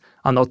systems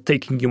are not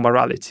taking your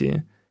morality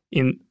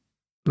in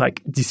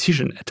like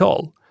decision at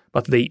all,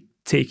 but they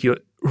take your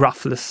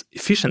ruthless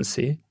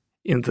efficiency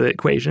in the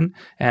equation,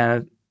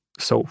 and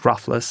so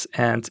ruthless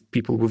and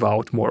people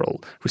without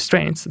moral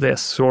restraints, they're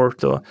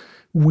sort of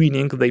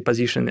winning their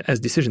position as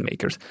decision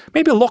makers.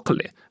 Maybe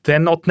locally, they're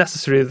not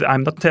necessarily,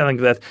 I'm not telling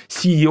that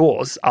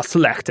CEOs are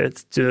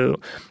selected to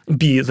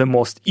be the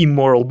most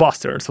immoral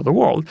bastards of the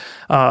world.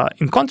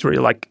 In contrary,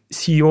 like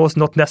CEOs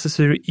not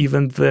necessarily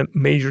even the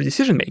major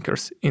decision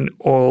makers in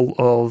all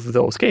of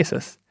those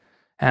cases.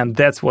 And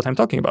that's what I'm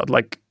talking about.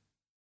 Like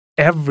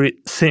every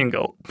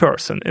single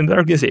person in the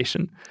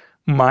organization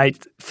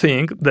might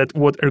think that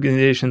what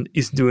organization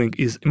is doing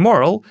is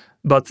immoral,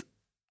 but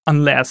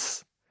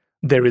unless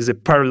there is a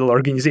parallel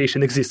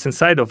organization exists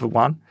inside of the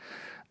one,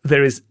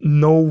 there is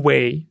no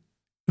way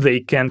they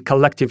can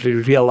collectively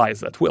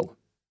realize that will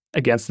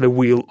against the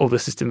will of the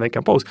system they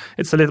compose.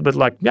 It's a little bit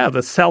like,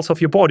 the cells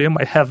of your body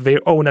might have their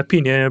own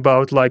opinion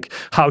about like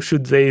how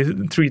should they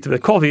treat the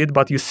COVID,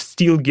 but you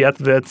still get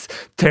that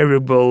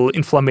terrible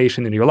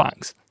inflammation in your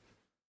lungs.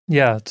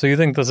 Yeah, so you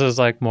think this is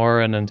like more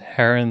an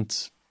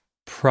inherent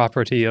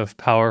property of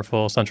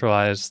powerful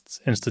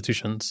centralized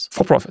institutions?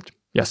 For profit,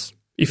 yes.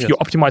 If you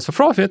optimize for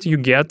profit, you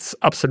get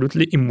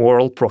absolutely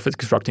immoral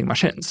profit-extracting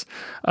machines.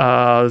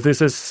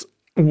 This is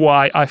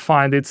why I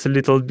find it's a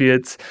little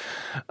bit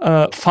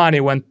funny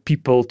when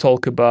people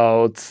talk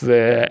about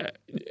the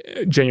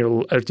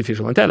general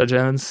artificial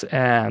intelligence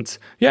and,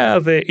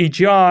 the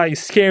AGI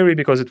is scary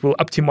because it will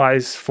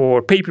optimize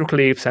for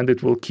paperclips and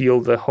it will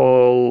kill the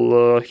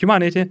whole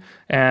humanity.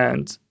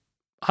 And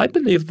I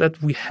believe that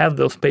we have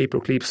those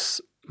paperclips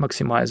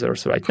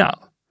maximizers right now.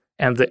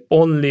 And the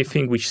only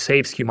thing which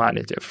saves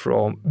humanity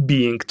from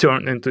being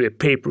turned into a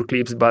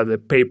paperclips by the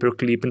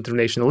Paperclip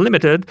International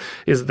Limited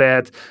is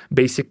that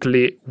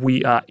basically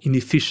we are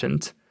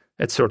inefficient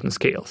at certain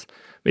scales.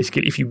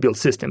 Basically, if you build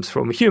systems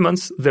from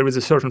humans, there is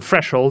a certain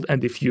threshold,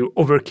 and if you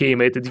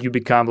overcame it, you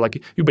become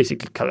like, you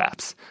basically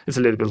collapse. It's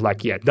a little bit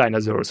like,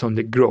 dinosaurs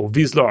only grow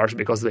this large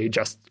because they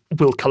just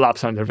will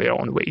collapse under their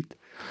own weight.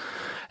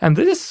 And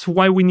this is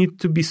why we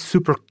need to be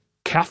super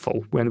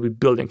careful when we're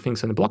building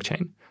things on the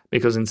blockchain.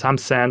 Because in some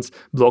sense,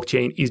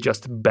 blockchain is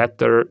just a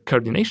better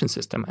coordination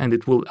system, and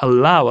it will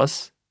allow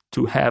us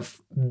to have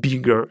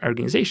bigger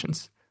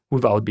organizations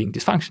without being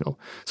dysfunctional.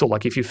 So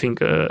like if you think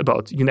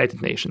about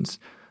United Nations,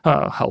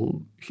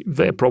 how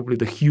they're probably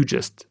the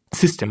hugest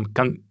system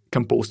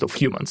composed of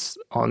humans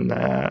on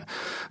the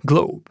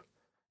globe.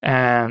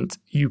 And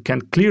you can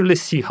clearly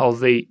see how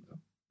they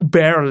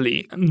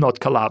barely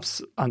not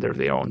collapse under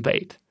their own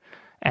weight.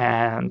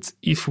 And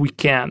if we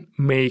can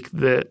make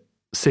the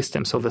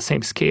systems of the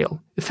same scale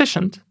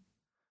efficient,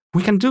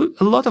 we can do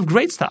a lot of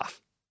great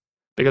stuff.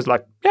 Because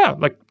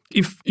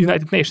if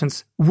United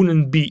Nations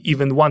wouldn't be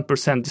even 1%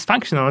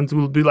 dysfunctional and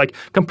will be like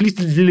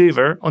completely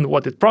deliver on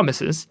what it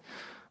promises,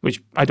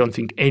 which I don't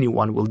think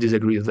anyone will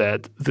disagree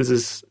that this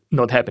is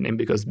not happening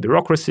because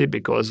bureaucracy,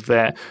 because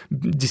the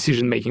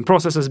decision-making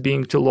processes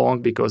being too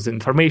long, because the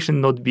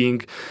information not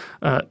being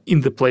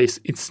in the place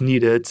it's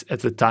needed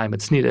at the time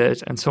it's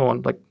needed, and so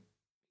on. Like,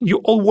 you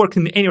all work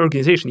in any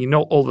organization, you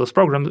know all those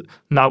programs.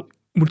 Now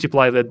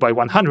multiply that by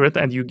 100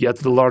 and you get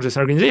the largest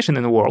organization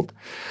in the world.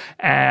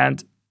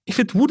 And if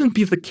it wouldn't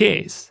be the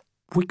case,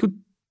 we could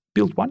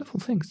build wonderful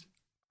things.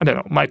 I don't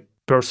know, my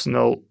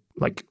personal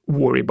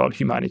worry about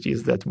humanity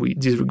is that we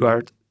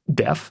disregard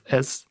death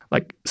as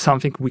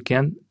something we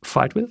can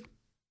fight with.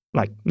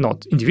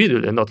 Not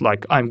individually, not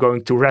like I'm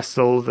going to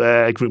wrestle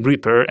the Grim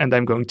Reaper and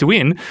I'm going to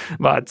win,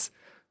 but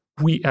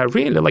we are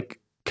really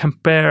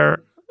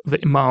compare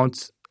the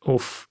amount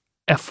of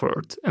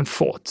effort and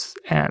thought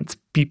and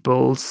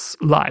people's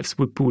lives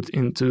we put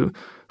into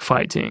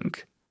fighting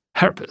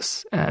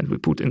herpes, and we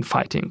put in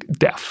fighting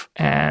death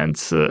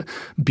and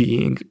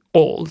being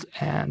old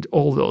and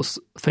all those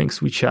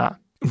things which are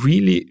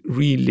really,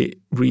 really,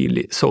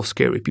 really so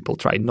scary people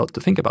try not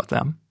to think about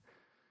them.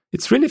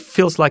 It really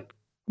feels like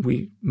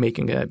we're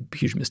making a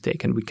huge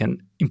mistake and we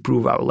can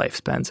improve our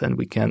lifespans and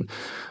we can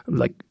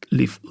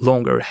live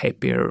longer,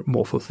 happier,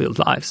 more fulfilled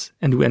lives.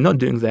 And we're not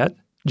doing that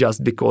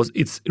just because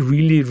it's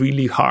really,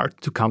 really hard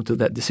to come to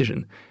that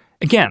decision.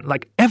 Again,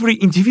 every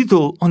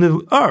individual on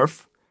the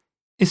earth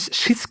is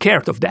shit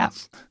scared of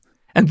death.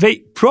 And they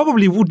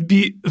probably would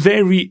be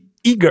very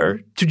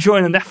eager to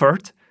join an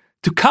effort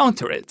to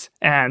counter it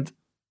and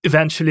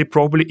eventually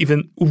probably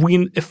even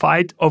win a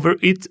fight over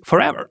it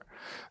forever.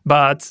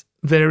 But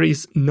there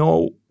is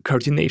no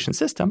coordination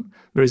system.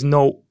 There is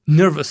no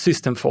nervous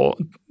system for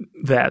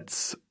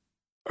that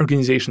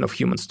organization of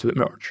humans to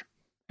emerge.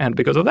 And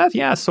because of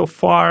that, so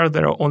far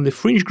there are only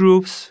fringe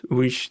groups,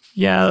 which,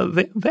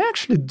 they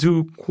actually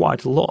do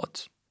quite a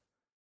lot.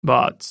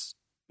 But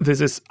this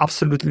is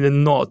absolutely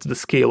not the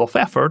scale of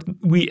effort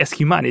we as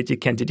humanity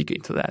can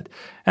dedicate to that.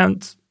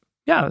 And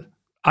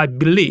I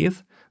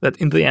believe that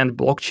in the end,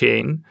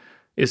 blockchain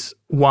is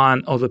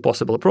one of the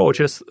possible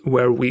approaches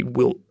where we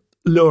will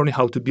learn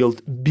how to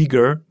build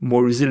bigger,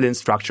 more resilient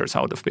structures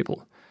out of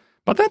people.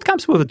 But that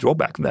comes with a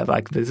drawback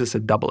that this is a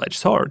double-edged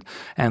sword.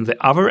 And the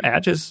other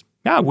edge is,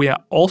 we are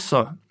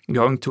also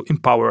going to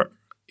empower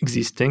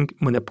existing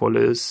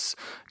monopolies,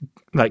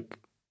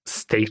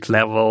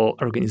 state-level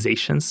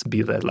organizations,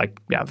 be that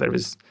there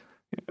is...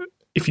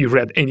 If you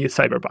read any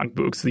cyberpunk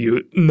books,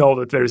 you know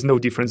that there is no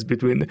difference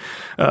between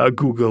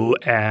Google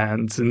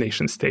and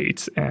nation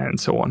states and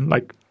so on.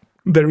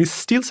 There is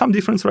still some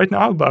difference right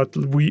now, but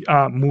we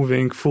are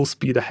moving full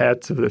speed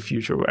ahead to the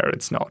future where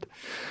it's not.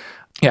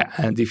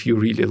 And if you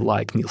really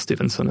like Neil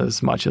Stephenson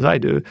as much as I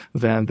do,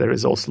 then there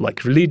is also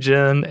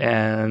religion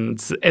and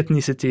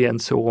ethnicity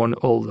and so on.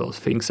 All those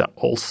things are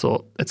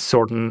also at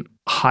certain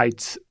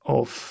height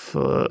of,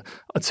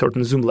 at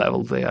certain zoom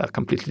level, they are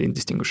completely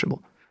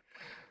indistinguishable.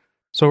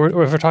 So if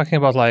we're talking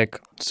about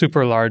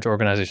super large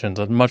organizations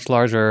and much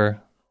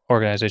larger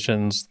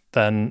organizations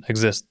than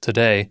exist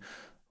today,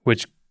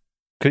 which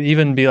could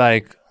even be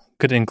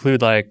could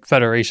include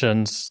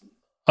federations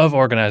of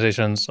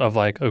organizations of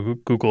a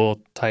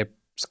Google type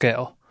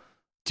scale.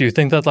 Do you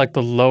think that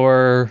the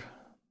lower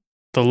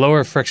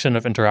friction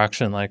of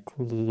interaction,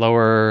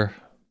 lower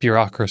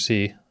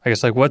bureaucracy, I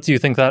guess what do you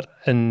think that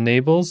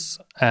enables?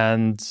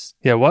 And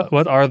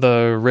what are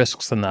the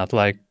risks in that?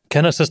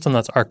 Can a system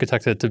that's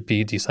architected to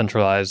be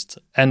decentralized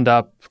end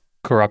up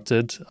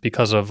corrupted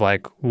because of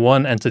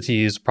one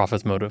entity's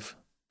profit motive?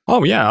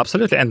 Oh, yeah,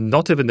 absolutely. And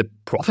not even the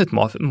profit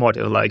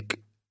motive.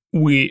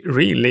 We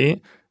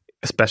really,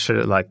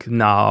 especially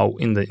now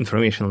in the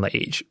informational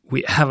age,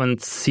 we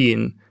haven't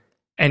seen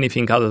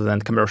anything other than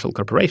commercial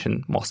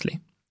corporation mostly.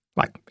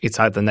 It's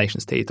either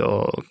nation state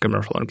or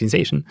commercial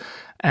organization.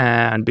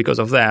 And because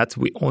of that,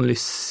 we only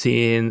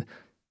seen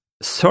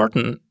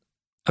certain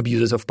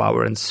abuses of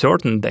power and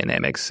certain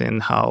dynamics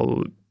in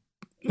how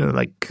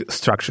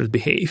structures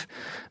behave.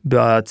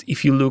 But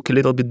if you look a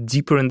little bit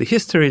deeper in the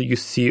history, you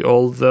see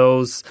all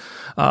those,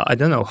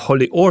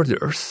 holy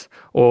orders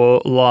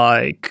or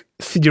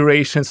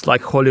federations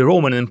like Holy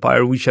Roman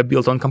Empire, which are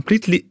built on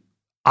completely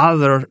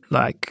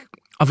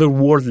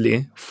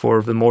otherworldly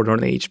for the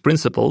modern age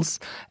principles.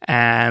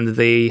 And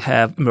they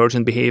have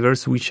emergent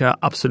behaviors which are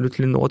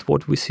absolutely not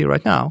what we see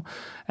right now.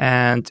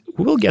 And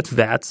we will get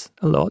that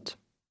a lot.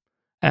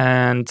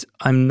 And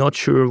I'm not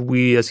sure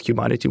we as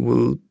humanity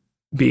will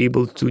be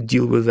able to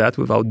deal with that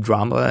without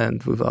drama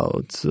and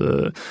without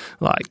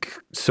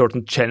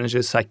certain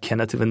challenges I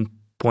cannot even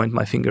point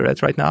my finger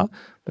at right now.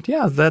 But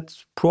that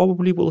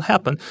probably will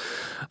happen.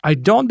 I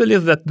don't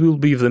believe that will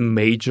be the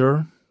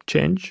major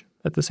change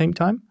at the same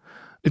time.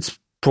 It's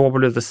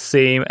probably the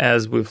same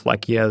as with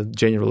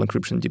general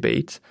encryption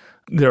debate.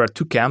 There are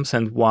two camps,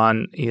 and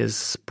one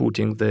is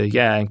putting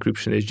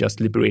encryption is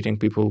just liberating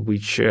people,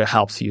 which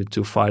helps you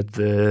to fight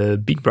the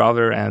big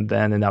brother. And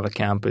then another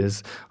camp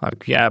is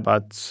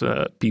but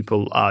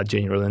people are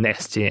generally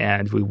nasty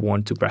and we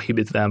want to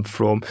prohibit them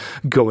from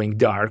going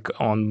dark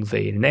on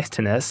their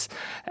nastiness.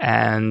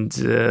 And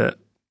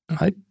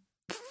I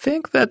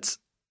think that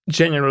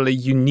generally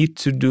you need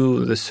to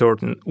do the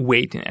certain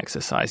weighting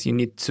exercise. You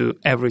need to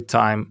every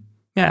time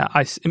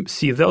I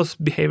see those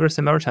behaviors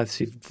emerge, I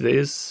see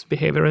this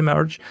behavior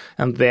emerge,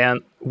 and then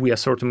we are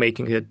sort of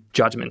making a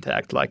judgment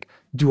act,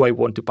 do I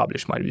want to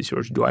publish my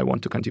research? Do I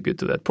want to contribute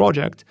to that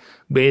project?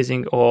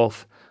 Basing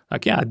off,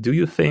 do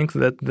you think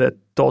that the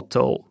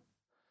total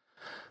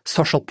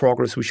social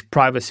progress which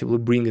privacy will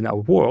bring in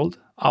our world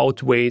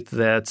outweigh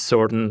that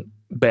certain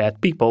bad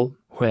people,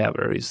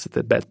 whoever is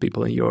the bad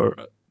people in your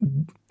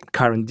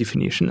current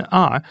definition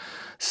are?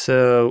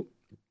 So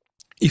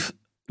if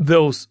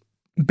those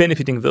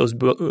benefiting those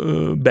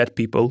bad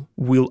people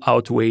will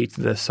outweigh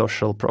the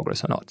social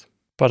progress or not.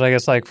 But I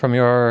guess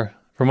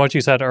from what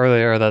you said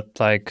earlier, that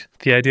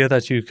the idea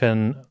that you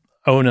can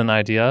own an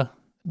idea,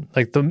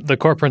 the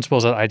core principle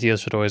is that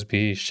ideas should always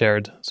be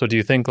shared. So do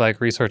you think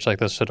research like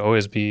this should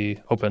always be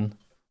open?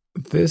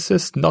 This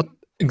is not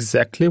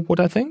exactly what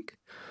I think.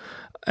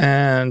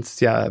 And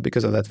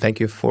because of that, thank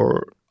you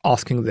for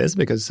asking this,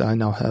 because I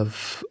now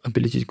have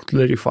ability to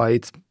clarify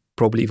it,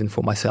 probably even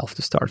for myself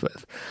to start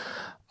with.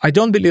 I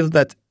don't believe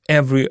that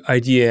every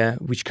idea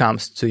which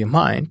comes to your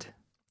mind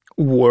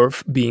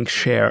worth being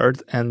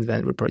shared and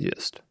then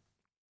reproduced.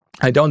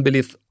 I don't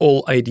believe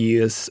all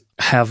ideas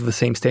have the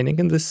same standing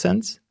in this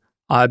sense.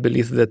 I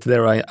believe that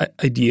there are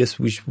ideas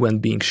which, when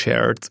being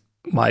shared,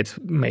 might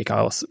make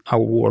our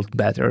world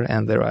better,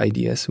 and there are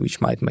ideas which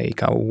might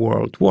make our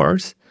world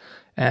worse.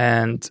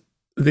 And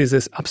this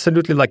is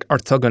absolutely like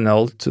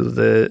orthogonal to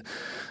the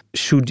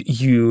should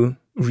you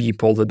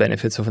reap all the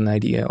benefits of an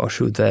idea or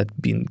should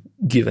that be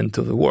given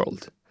to the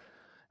world?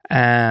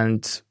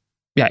 And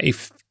yeah,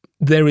 if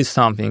there is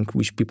something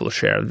which people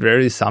share, there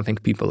is something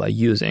people are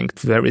using,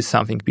 there is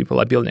something people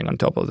are building on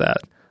top of that,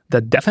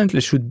 that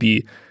definitely should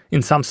be,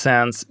 in some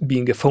sense,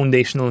 being a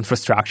foundational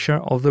infrastructure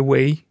of the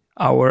way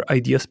our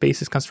idea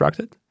space is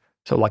constructed.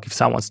 So like if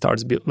someone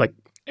starts, like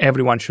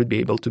everyone should be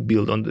able to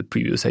build on the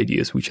previous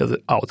ideas which are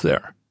out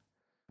there.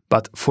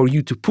 But for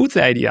you to put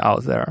the idea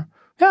out there,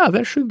 yeah,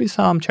 there should be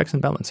some checks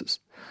and balances.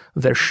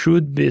 There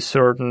should be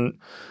certain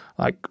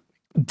like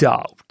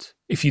doubt.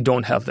 If you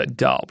don't have that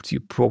doubt, you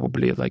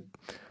probably like...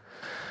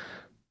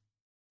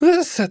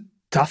 This is a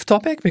tough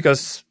topic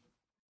because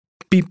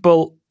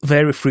people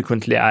very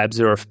frequently, I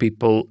observe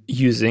people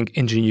using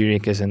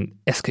engineering as an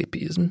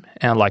escapism.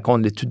 And like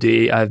only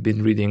today, I've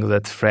been reading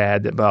that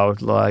thread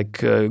about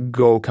like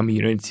Go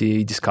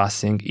community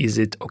discussing, is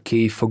it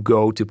okay for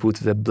Go to put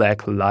the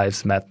Black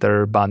Lives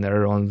Matter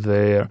banner on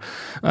their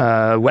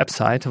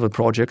website of a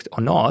project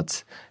or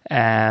not?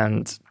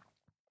 And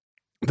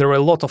there are a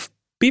lot of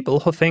people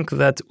who think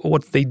that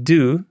what they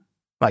do,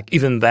 like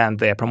even then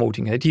they're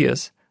promoting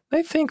ideas,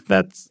 they think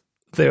that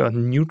they are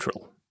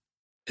neutral.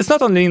 It's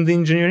not only in the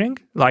engineering,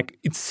 like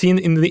it's seen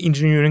in the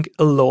engineering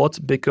a lot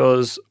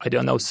because, I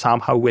don't know,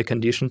 somehow we're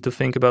conditioned to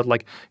think about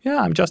like, yeah,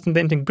 I'm just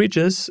inventing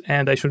bridges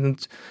and I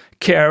shouldn't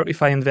care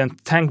if I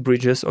invent tank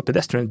bridges or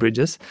pedestrian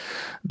bridges.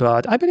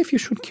 But I believe you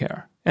should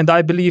care. And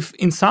I believe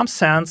in some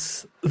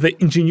sense, the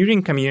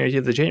engineering community,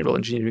 the general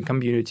engineering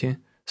community,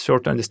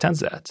 sort of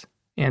understands that.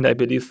 And I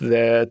believe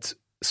that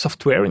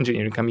software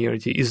engineering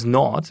community is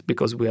not,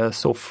 because we are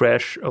so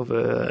fresh of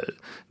a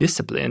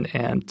discipline,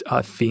 and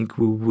I think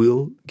we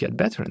will get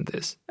better in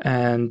this.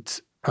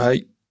 And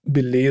I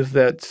believe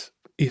that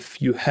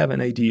if you have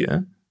an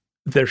idea,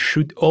 there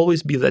should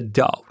always be that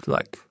doubt,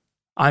 like,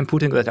 I'm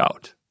putting that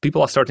out.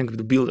 People are starting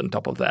to build on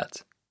top of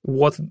that.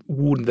 What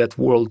would that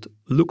world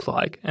look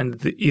like? And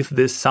if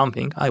there's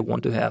something I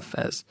want to have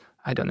as,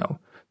 I don't know,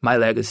 my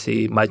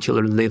legacy, my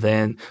children live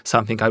in,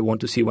 something I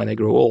want to see when I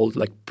grow old,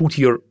 like put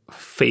your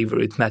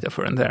favorite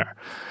metaphor in there.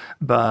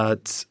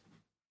 But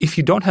if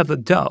you don't have the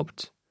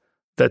doubt,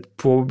 that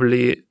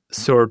probably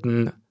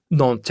certain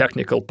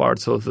non-technical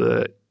parts of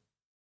the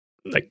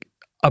like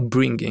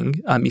upbringing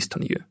are missed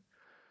on you.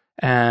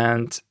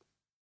 And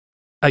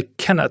I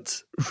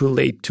cannot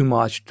relate too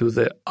much to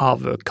the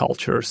other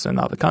cultures and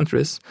other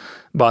countries,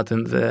 but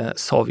in the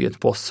Soviet,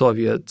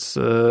 post-Soviet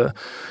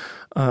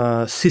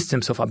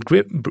systems of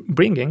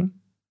upbringing,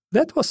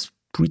 that was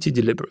pretty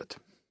deliberate.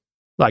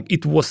 Like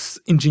it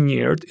was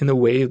engineered in a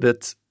way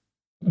that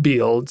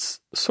builds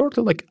sort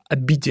of like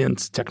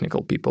obedient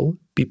technical people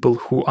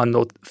who are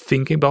not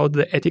thinking about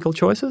the ethical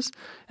choices.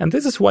 And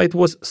this is why it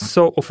was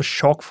so of a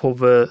shock for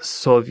the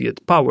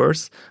Soviet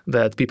powers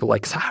that people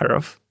like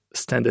Sakharov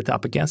stood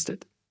up against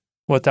it.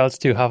 What doubts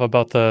do you have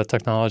about the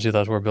technology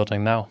that we're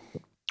building now?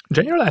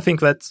 Generally, I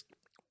think that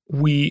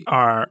we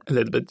are a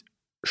little bit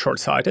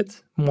short-sighted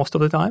most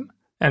of the time,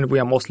 and we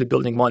are mostly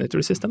building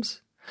monetary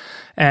systems.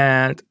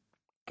 And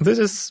this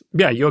is,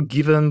 you're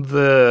given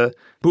the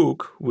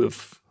book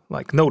with,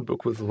 like,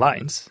 notebook with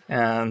lines,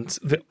 and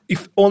the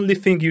if only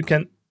thing you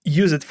can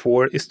use it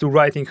for is to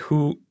writing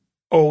who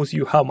owes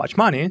you how much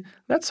money,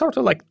 that sort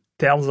of like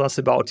tells us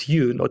about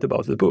you, not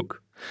about the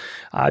book.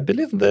 I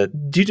believe the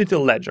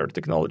digital ledger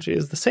technology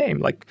is the same.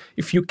 Like,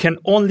 if you can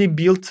only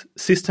build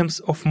systems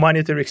of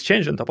monetary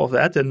exchange on top of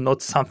that and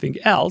not something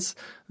else,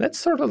 that's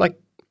sort of like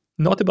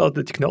not about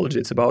the technology.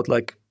 It's about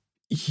like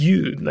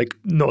you, like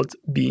not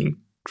being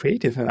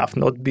creative enough,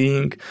 not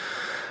being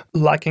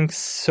lacking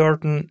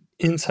certain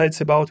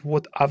insights about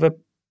what other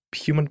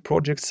human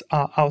projects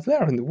are out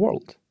there in the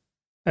world.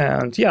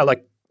 And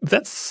like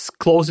that's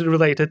closely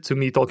related to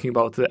me talking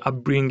about the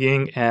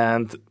upbringing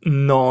and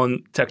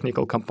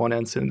non-technical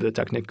components in the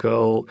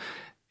technical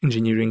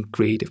engineering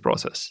creative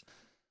process.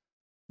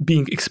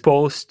 Being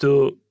exposed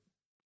to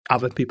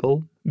other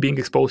people, being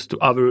exposed to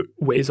other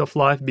ways of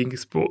life, being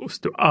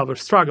exposed to other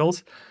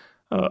struggles,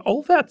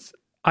 all that,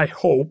 I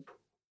hope,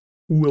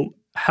 will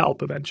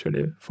help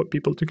eventually for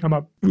people to come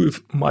up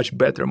with much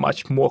better,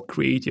 much more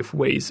creative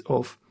ways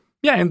of,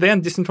 in the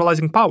end,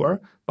 decentralizing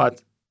power.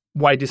 But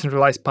why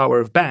decentralize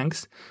power of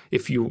banks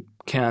if you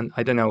can,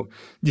 I don't know,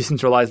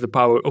 decentralize the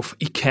power of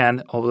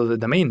ICANN over the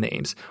domain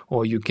names,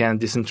 or you can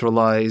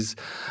decentralize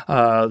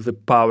the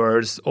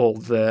powers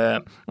of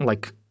the,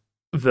 like,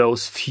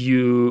 those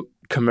few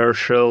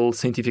commercial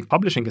scientific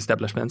publishing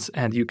establishments,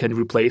 and you can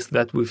replace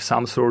that with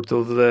some sort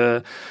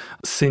of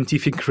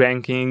scientific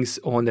rankings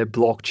on a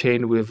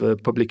blockchain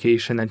with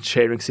publication and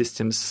sharing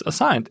systems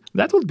assigned.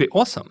 That would be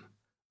awesome.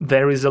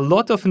 there is a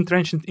lot of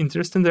entrenched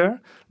interest in there.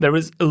 There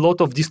is a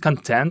lot of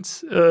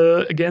discontent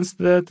against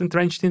that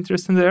entrenched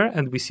interest in there.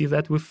 And we see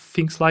that with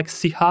things like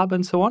C-Hub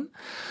and so on.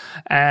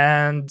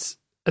 And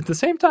at the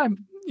same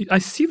time, I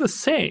see the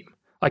same.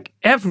 Like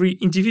every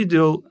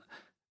individual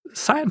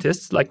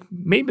scientist, like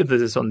maybe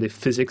this is only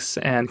physics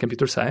and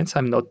computer science.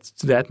 I'm not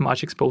that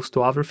much exposed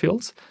to other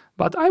fields.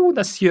 But I would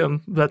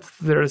assume that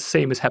the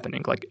same is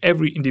happening. Like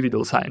every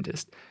individual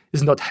scientist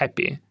is not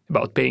happy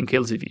about paying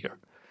Elsevier.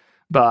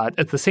 But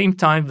at the same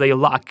time, they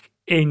lack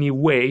any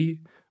way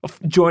of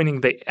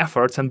joining the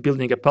efforts and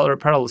building a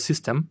parallel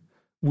system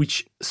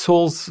which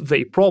solves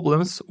their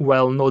problems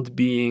while not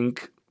being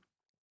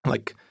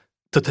like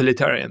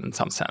totalitarian in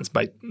some sense,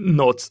 by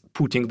not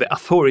putting the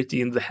authority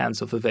in the hands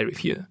of a very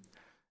few.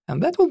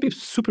 And that will be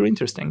super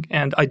interesting.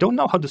 And I don't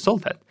know how to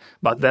solve that,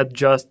 but that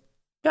just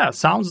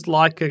sounds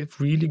like a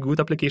really good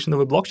application of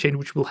a blockchain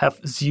which will have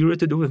zero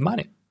to do with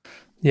money.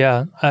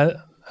 Yeah,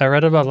 I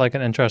read about like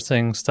an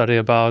interesting study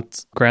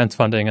about grant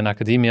funding in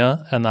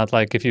academia, and that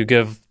like if you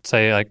give,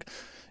 say, like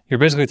you're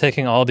basically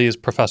taking all these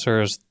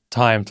professors'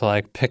 time to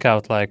like pick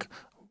out like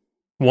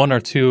 1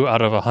 or 2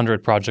 out of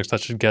 100 projects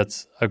that should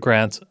get a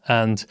grant,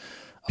 and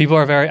people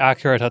are very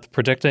accurate at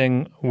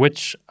predicting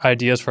which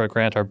ideas for a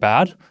grant are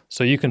bad.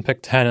 So you can pick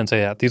 10 and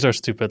say, yeah, these are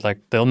stupid, like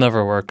they'll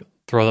never work,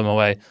 throw them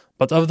away.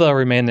 But of the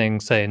remaining,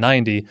 say,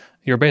 90,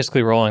 you're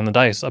basically rolling the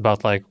dice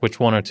about like which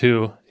 1 or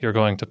 2 you're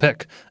going to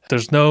pick.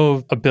 There's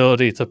no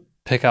ability to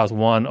pick out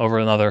one over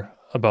another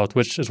about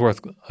which is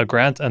worth a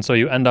grant. And so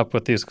you end up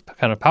with these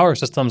kind of power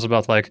systems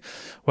about like,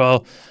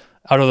 well,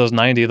 out of those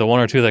 90, the 1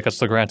 or 2 that gets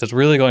the grant is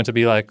really going to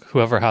be like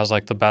whoever has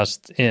like the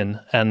best in.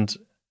 And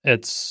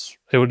it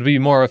would be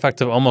more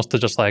effective almost to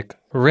just like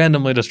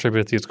randomly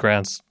distribute these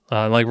grants,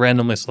 like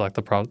randomly select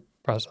the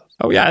process.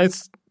 Oh yeah,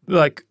 it's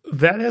like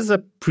that is a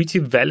pretty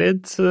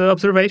valid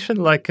observation.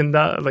 Like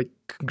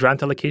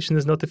grant allocation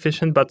is not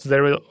efficient, but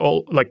there are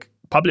all like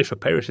publish or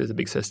perish is a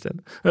big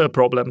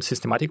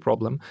systematic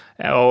problem,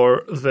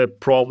 or the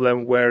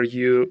problem where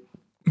you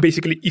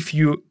basically, if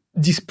you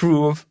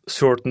disprove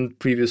certain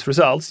previous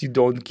results, you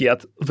don't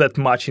get that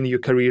much in your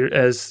career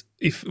as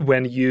if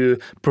when you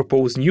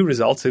propose new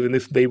results, even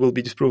if they will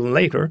be disproven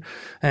later.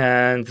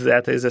 And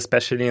that is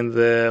especially in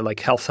the like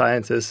health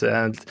sciences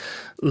and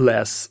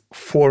less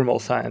formal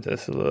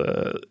sciences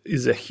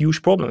is a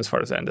huge problem as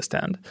far as I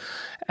understand.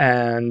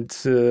 And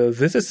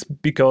this is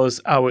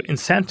because our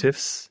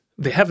incentives,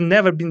 they have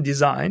never been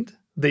designed.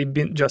 They've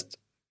been just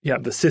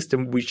the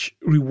system which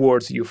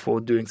rewards you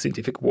for doing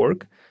scientific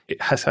work.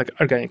 It has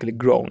organically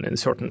grown in a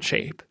certain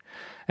shape.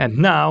 And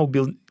now,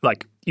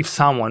 if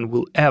someone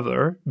will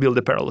ever build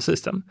a parallel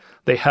system,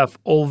 they have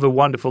all the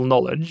wonderful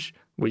knowledge,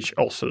 which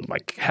also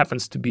like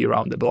happens to be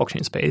around the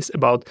blockchain space,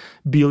 about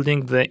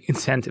building the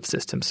incentive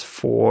systems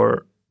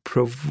for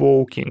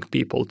provoking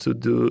people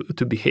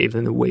to behave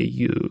in the way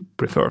you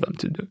prefer them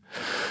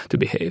to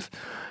behave.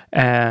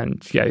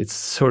 And it's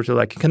sort of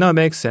like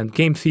economics and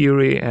game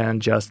theory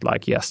and just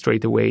like,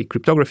 straight away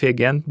cryptography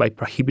again by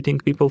prohibiting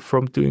people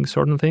from doing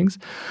certain things.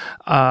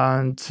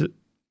 And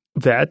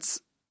that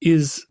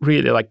is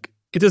really like,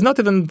 it is not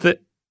even the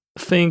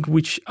thing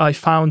which I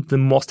found the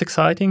most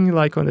exciting,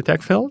 like on the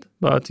tech field,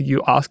 but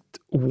you asked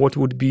what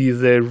would be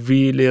the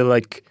really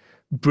like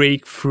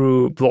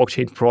breakthrough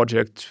blockchain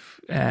project.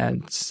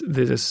 And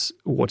this is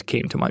what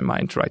came to my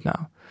mind right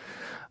now.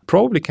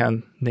 Probably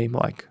can name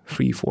like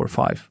 3, 4,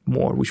 5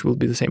 more, which will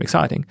be the same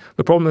exciting.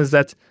 The problem is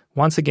that,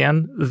 once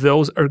again,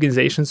 those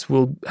organizations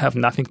will have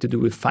nothing to do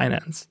with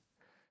finance.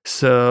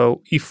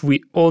 So if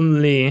we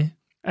only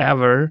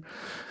ever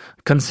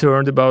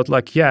concerned about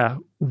like,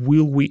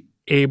 will we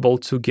able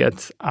to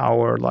get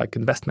our like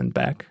investment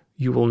back?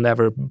 You will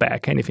never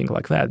back anything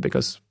like that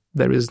because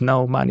there is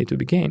no money to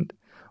be gained.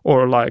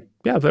 Or like,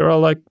 there are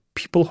like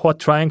people who are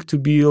trying to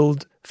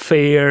build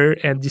fair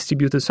and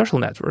distributed social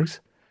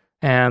networks.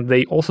 And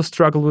they also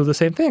struggle with the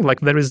same thing. Like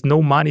there is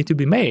no money to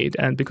be made.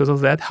 And because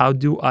of that, how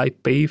do I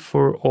pay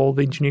for all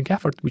the engineering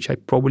effort, which I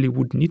probably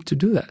would need to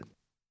do that?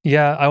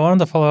 Yeah, I wanted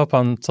to follow up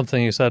on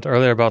something you said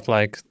earlier about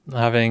like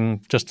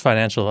having just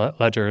financial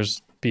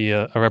ledgers be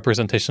a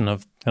representation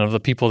of the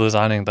people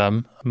designing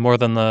them more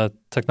than the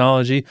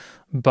technology.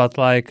 But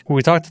like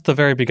we talked at the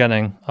very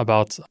beginning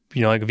about,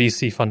 like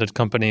VC funded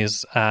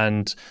companies,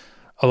 and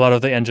a lot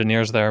of the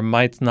engineers there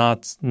might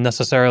not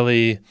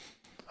necessarily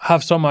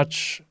have so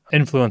much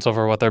influence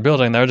over what they're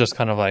building. They're just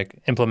kind of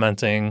like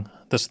implementing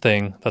this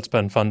thing that's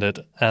been funded.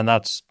 And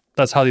that's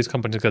how these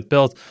companies get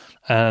built.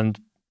 And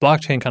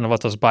blockchain kind of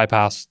lets us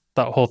bypass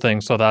that whole thing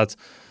so that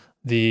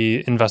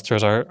the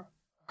investors are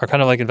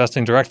kind of like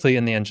investing directly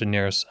in the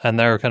engineers, and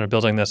they're kind of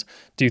building this.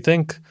 Do you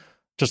think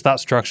just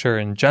that structure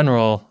in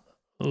general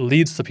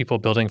leads to people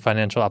building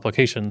financial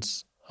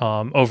applications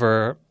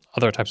over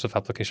other types of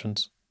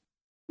applications?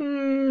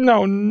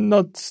 No,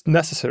 not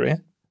necessary.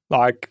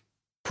 Like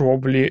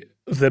probably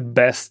the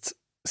best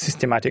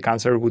systematic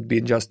answer would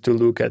be just to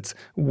look at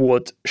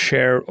what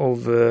share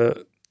of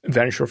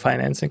venture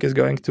financing is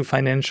going to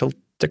financial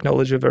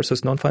technology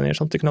versus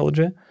non-financial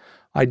technology.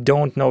 I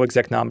don't know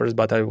exact numbers,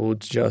 but I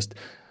would just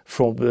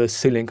from the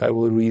ceiling, I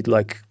will read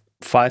like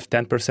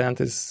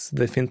 5-10% is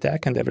the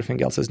fintech and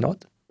everything else is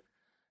not.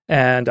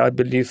 And I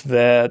believe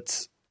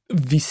that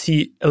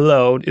VC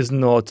alone is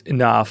not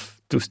enough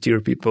to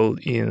steer people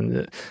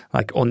in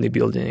like only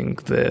building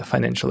the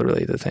financial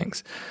related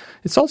things.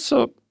 It's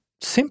also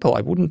simple.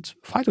 I wouldn't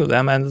fight with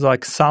them. And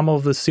like some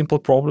of the simple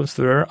problems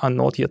there are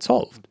not yet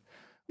solved.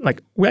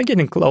 Like we're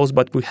getting close,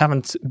 but we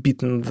haven't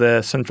beaten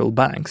the central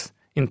banks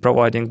in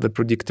providing the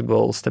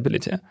predictable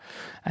stability.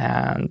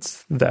 And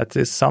that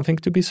is something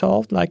to be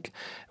solved. Like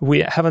we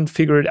haven't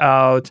figured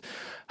out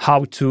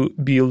how to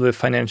build the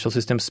financial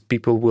systems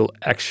people will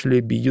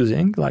actually be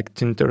using,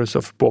 like in terms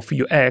of both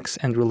UX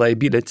and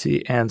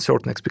reliability and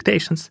certain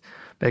expectations.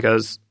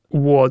 Because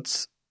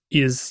what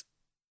is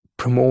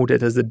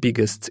promoted as the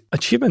biggest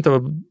achievement of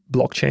a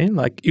blockchain,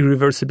 like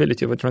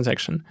irreversibility of a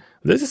transaction,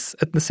 this is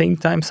at the same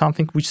time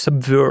something which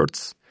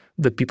subverts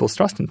the people's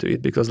trust into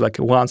it, because like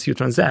once you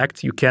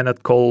transact, you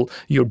cannot call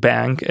your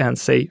bank and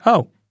say,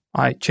 oh,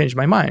 I changed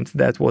my mind.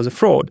 That was a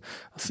fraud.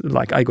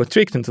 Like I got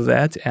tricked into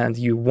that and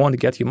you won't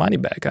get your money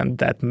back. And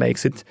that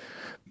makes it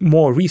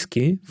more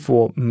risky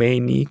for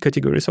many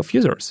categories of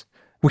users.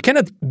 We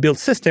cannot build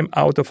system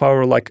out of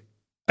our like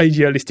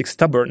idealistic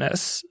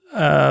stubbornness.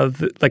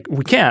 Like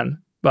we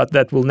can, but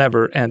that will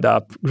never end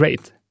up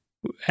great.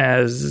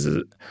 As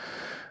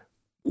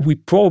we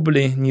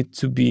probably need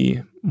to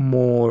be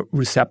more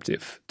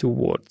receptive to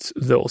what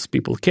those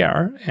people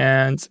care.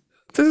 And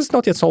this is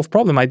not yet solved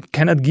problem. I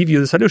cannot give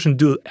you the solution,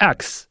 do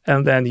X,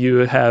 and then you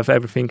have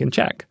everything in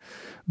check.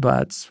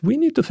 But we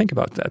need to think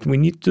about that. We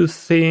need to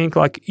think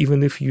like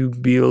even if you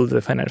build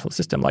a financial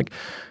system, like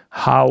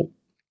how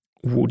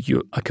would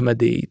you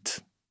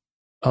accommodate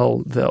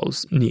all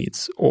those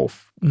needs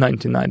of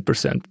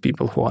 99%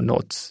 people who are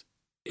not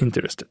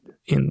interested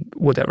in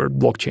whatever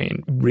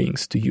blockchain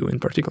brings to you in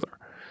particular,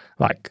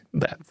 like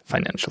that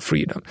financial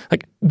freedom.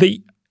 Like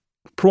they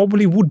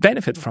probably would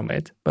benefit from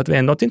it, but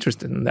they're not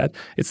interested in that.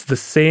 It's the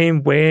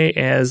same way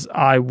as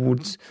I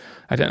would,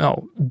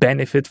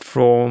 benefit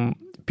from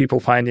people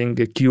finding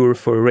a cure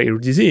for a rare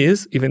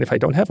disease, even if I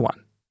don't have one.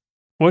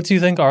 What do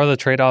you think are the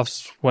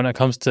trade-offs when it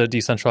comes to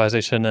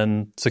decentralization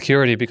and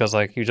security? Because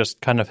like you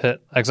just kind of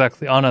hit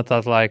exactly on it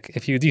that like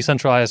if you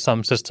decentralize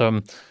some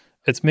system,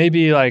 it's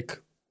maybe like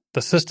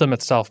the system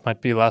itself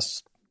might be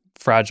less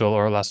fragile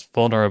or less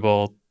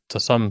vulnerable to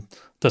some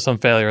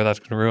failure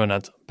that can ruin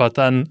it. But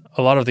then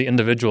a lot of the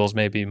individuals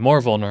may be more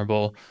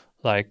vulnerable,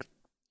 like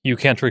you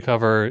can't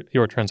recover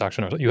your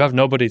transaction, or you have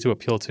nobody to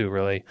appeal to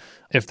really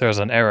if there's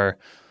an error.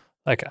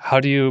 Like how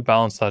do you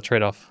balance that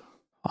trade-off?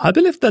 I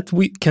believe that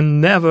we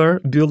can never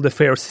build a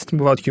fair system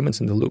without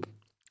humans in the loop.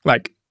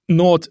 Like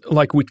not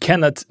like we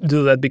cannot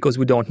do that because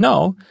we don't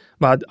know,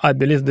 but I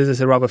believe this is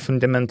a rather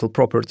fundamental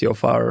property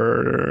of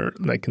our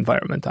like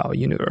environment, our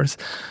universe.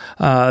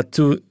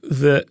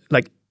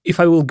 If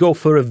I will go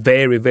for a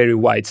very, very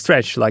wide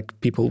stretch, like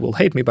people will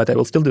hate me, but I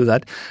will still do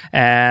that.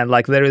 And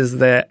like there is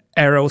the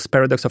Arrow's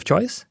paradox of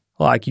choice.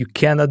 Like you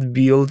cannot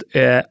build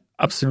a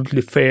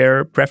absolutely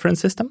fair preference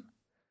system,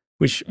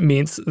 which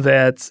means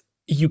that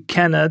you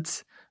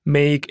cannot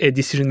make a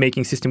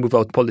decision-making system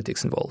without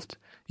politics involved.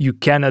 You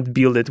cannot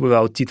build it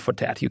without tit for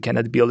tat. You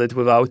cannot build it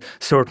without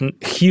certain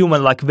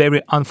human, like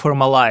very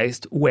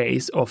unformalized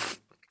ways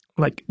of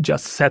like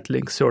just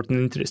settling certain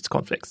interest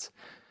conflicts.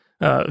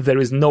 There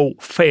is no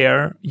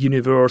fair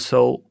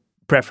universal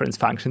preference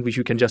function which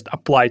you can just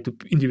apply to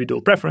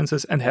individual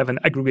preferences and have an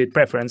aggregate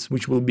preference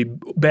which will be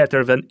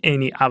better than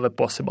any other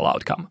possible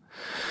outcome.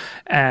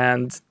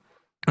 And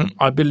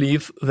I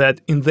believe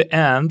that in the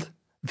end,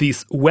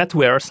 this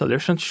wetware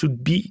solution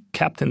should be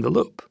kept in the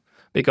loop,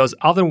 because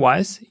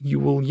otherwise you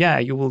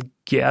will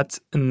get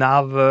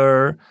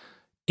another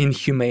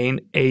inhumane,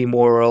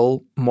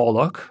 amoral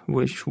Moloch,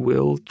 which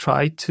will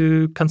try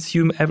to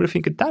consume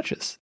everything it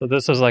touches. So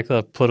this is like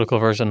the political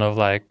version of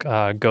like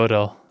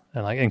Gödel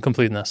and like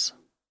incompleteness.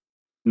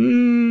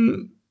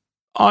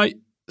 I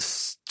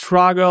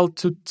struggle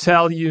to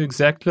tell you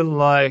exactly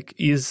like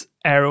is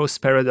Arrow's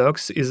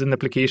paradox is an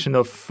application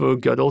of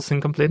Gödel's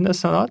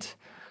incompleteness or not.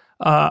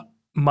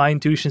 My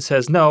intuition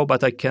says no,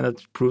 but I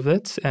cannot prove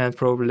it. And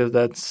probably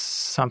that's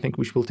something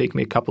which will take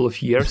me a couple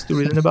of years to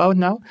reason about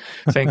now.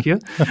 Thank you.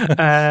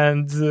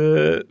 And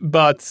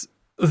but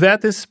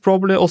that is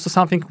probably also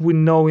something we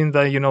know in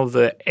the,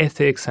 the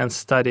ethics and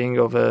studying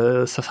of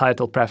a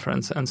societal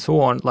preference and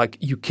so on. Like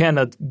you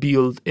cannot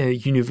build a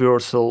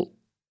universal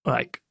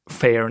like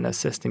fairness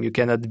system. You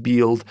cannot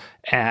build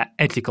an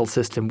ethical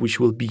system which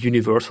will be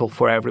universal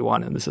for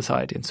everyone in the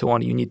society and so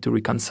on. You need to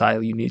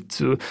reconcile. You need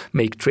to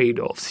make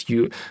trade-offs.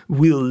 You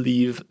will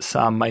leave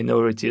some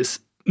minorities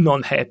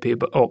non-happy,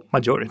 or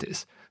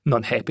majorities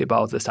non-happy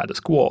about the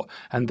status quo.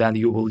 And then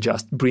you will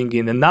just bring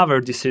in another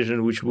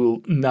decision which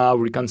will now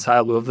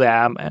reconcile with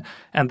them.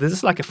 And this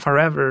is like a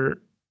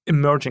forever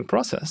emerging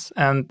process.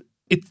 And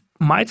it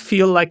might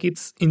feel like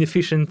it's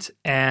inefficient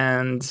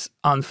and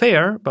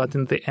unfair, but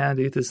in the end,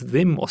 it is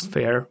the most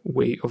fair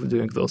way of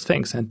doing those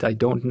things. And I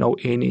don't know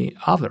any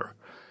other.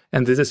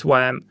 And this is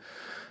why I'm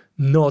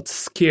not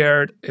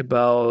scared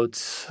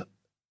about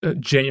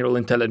general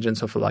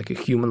intelligence of like a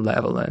human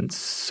level and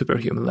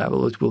superhuman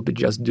level. It will be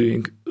just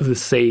doing the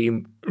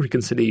same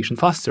reconciliation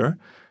faster.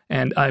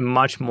 And I'm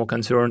much more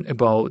concerned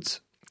about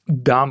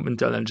dumb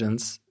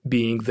intelligence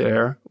being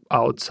there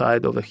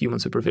outside of a human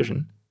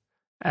supervision,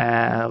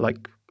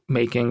 like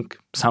making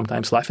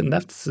sometimes life and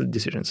death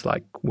decisions,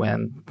 like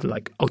when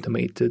like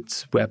automated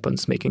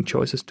weapons making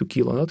choices to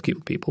kill or not kill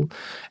people.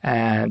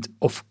 And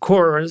of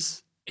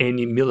course,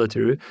 any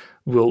military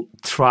will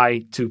try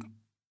to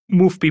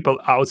move people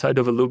outside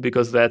of a loop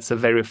because that's a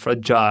very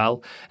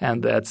fragile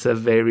and that's a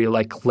very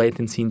like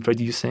latency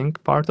introducing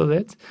part of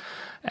it.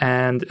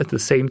 And at the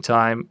same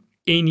time,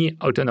 any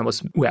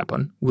autonomous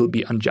weapon will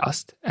be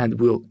unjust and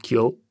will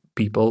kill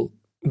people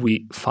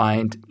we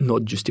find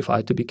not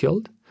justified to be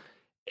killed.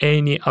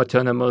 Any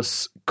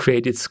autonomous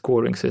credit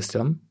scoring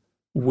system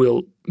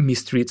will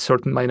mistreat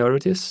certain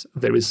minorities.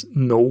 There is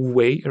no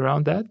way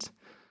around that.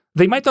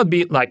 They might not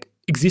be like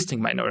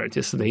existing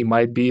minorities. They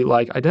might be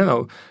like, I don't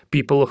know,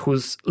 people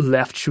whose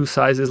left shoe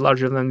size is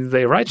larger than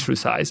their right shoe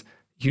size.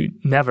 You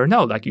never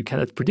know. Like, you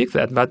cannot predict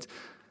that. But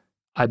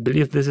I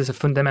believe this is a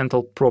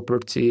fundamental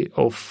property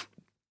of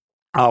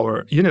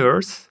our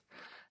universe.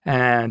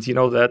 And,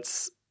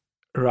 that's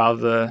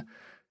rather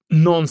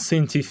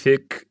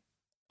non-scientific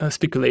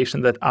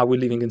speculation that are we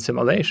living in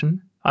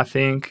simulation. I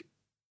think,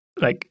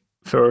 like,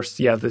 first,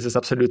 this is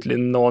absolutely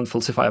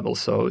non-falsifiable.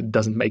 So it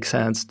doesn't make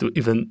sense to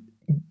even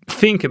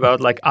think about,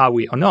 like, are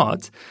we or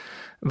not.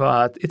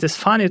 But it is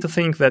funny to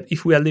think that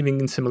if we are living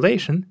in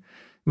simulation,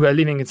 we are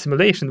living in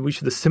simulation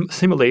which the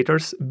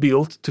simulators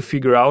built to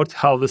figure out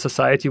how the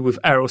society with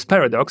Arrow's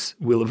paradox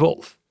will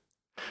evolve.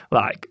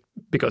 Like,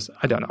 because,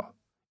 I don't know,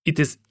 it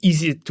is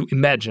easy to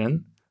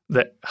imagine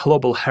the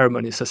global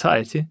harmony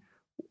society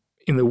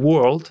in a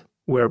world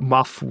where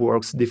math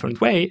works a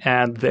different way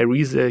and there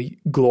is a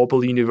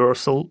global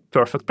universal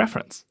perfect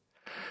preference.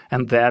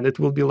 And then it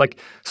will be like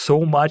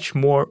so much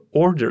more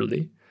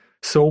orderly,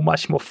 so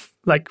much more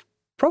like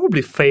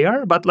probably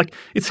fair, but like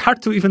it's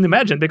hard to even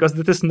imagine because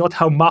that is not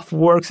how math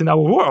works in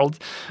our world.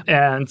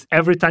 And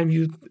every time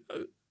you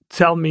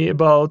tell me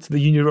about the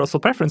universal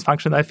preference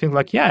function, I think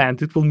like,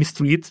 and it will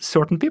mistreat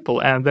certain people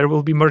and there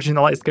will be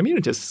marginalized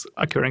communities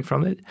occurring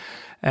from it.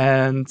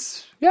 And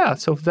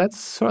so that's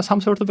some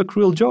sort of a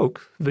cruel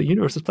joke the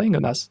universe is playing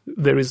on us.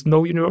 There is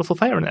no universal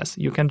fairness.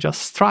 You can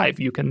just strive.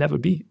 You can never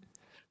be.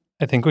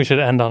 I think we should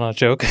end on a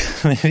joke,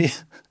 maybe.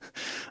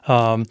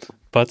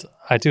 But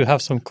I do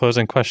have some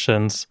closing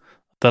questions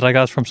that I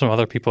got from some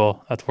other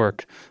people at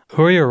work.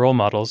 Who are your role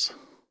models?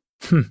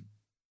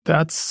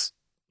 That's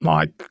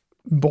like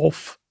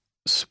both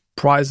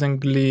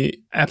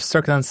surprisingly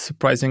abstract and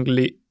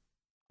surprisingly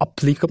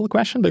applicable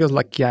question because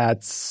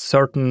at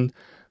certain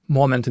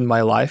moment in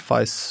my life,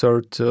 I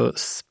sort of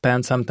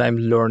spent some time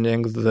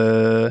learning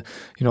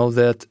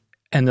that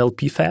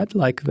NLP fad,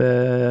 like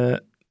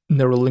the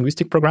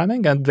neuro-linguistic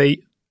programming, and they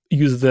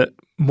use the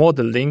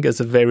modeling as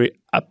a very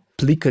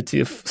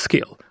applicative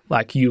skill.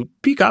 Like you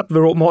pick up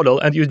the model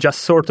and you just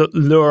sort of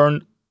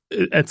learn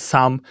at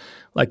some,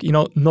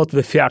 not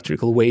the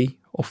theatrical way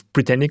of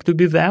pretending to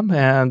be them,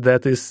 and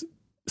that is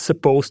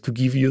supposed to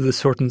give you the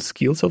certain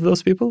skills of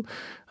those people,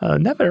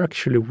 never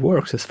actually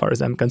works as far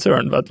as I'm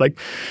concerned. But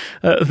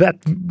that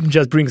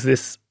just brings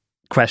this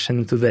question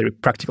into a very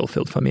practical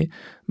field for me.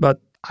 But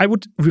I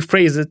would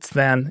rephrase it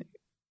then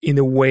in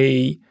a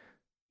way,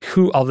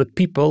 who are the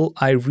people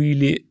I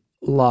really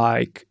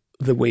like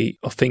the way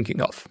of thinking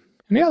of?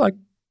 And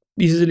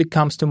easily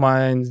comes to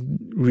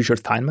mind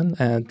Richard Feynman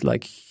and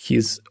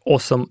his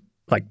awesome,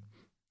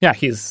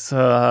 his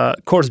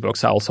course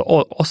books are also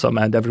awesome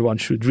and everyone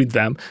should read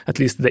them, at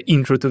least the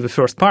intro to the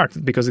first part,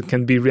 because it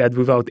can be read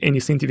without any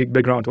scientific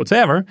background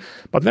whatsoever.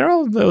 But there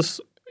are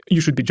those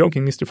You Should Be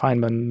Joking, Mr.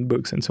 Feynman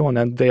books and so on,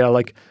 and they are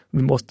the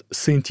most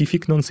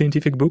scientific,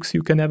 non-scientific books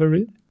you can ever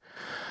read.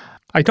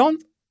 I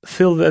don't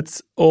feel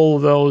that all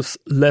those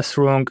less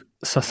wrong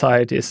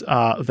societies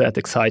are that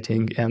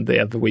exciting and they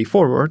are the way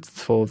forward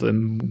for the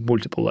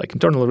multiple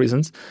internal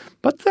reasons,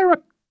 but there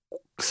are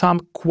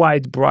some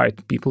quite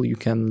bright people you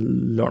can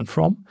learn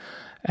from.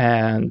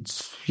 And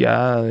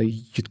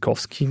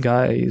Yudkowsky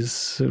guy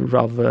is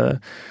rather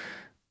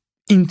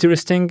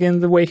interesting in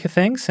the way he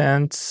thinks,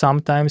 and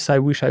sometimes I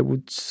wish I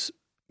would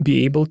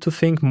be able to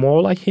think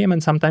more like him,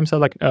 and sometimes I'm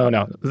like, oh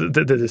no,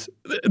 this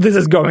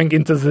is going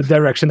into the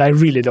direction I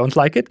really don't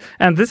like it.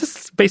 And this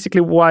is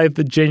basically why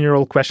the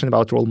general question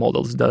about role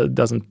models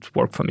doesn't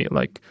work for me.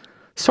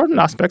 Certain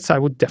aspects I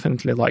would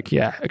definitely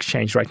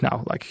exchange right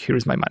now, here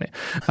is my money.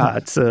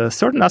 But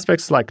certain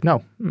aspects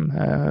no,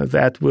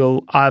 that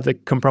will either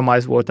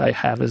compromise what I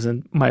have as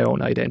my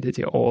own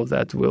identity, or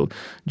that will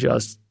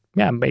just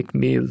make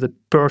me the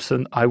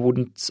person I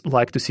wouldn't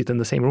like to sit in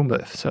the same room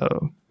with.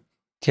 So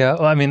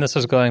this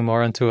is going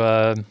more into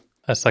a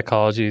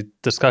psychology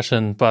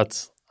discussion,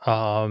 but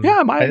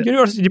my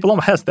university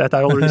diploma has that.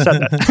 I already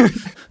said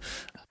that.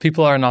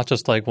 People are not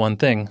just one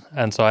thing,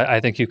 and so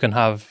I think you can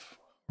have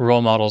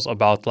role models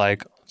about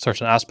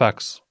certain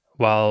aspects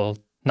while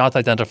not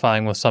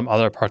identifying with some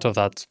other part of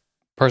that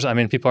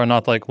person. People are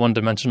not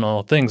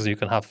one-dimensional things. You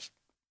can have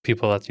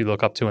people that you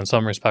look up to in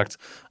some respect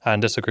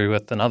and disagree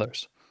with in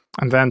others.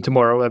 And then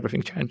tomorrow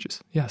everything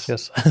changes. Yes.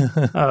 This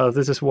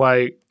is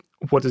why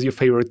what is your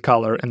favorite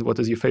color and what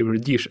is your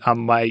favorite dish are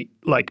my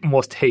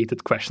most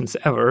hated questions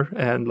ever.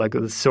 And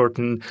the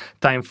certain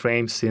time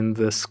frames in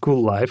the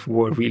school life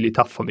were really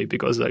tough for me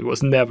because I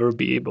was never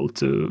be able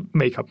to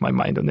make up my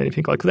mind on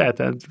anything like that.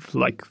 And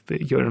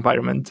your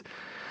environment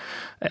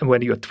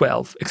when you're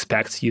 12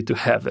 expects you to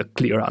have a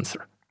clear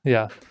answer.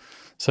 Yeah.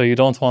 So you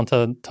don't want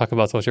to talk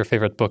about what your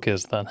favorite book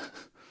is then?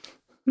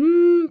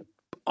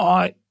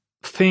 I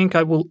think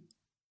I will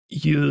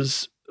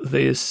use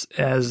this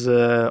as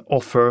an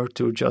offer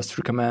to just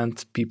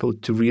recommend people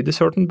to read the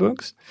certain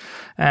books.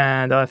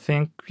 And I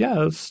think,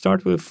 I'll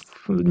start with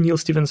Neil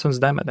Stephenson's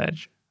Diamond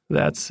Edge.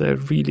 That's a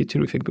really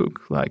terrific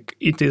book.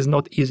 It is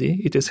not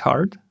easy. It is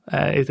hard.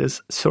 It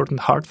is certain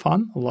hard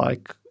fun,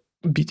 like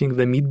beating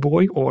the Meat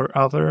Boy or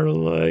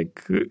other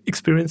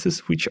experiences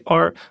which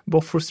are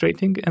both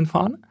frustrating and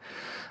fun.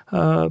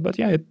 But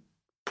it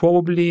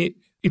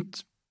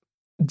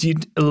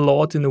did a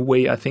lot in the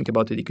way I think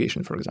about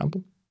education, for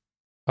example.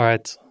 All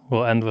right,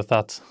 we'll end with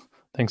that.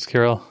 Thanks,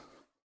 Kirill.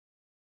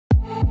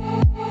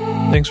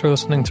 Thanks for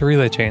listening to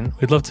Relay Chain.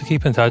 We'd love to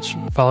keep in touch.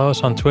 Follow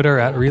us on Twitter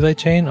at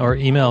RelayChain or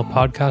email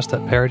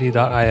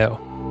podcast@parity.io.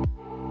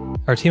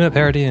 Our team at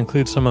Parity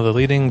includes some of the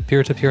leading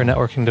peer-to-peer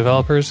networking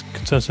developers,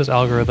 consensus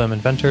algorithm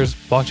inventors,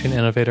 blockchain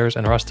innovators,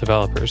 and Rust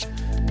developers.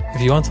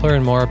 If you want to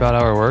learn more about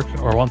our work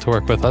or want to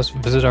work with us,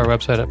 visit our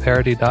website at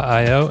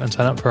parity.io and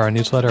sign up for our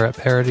newsletter at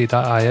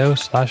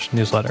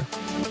parity.io/newsletter.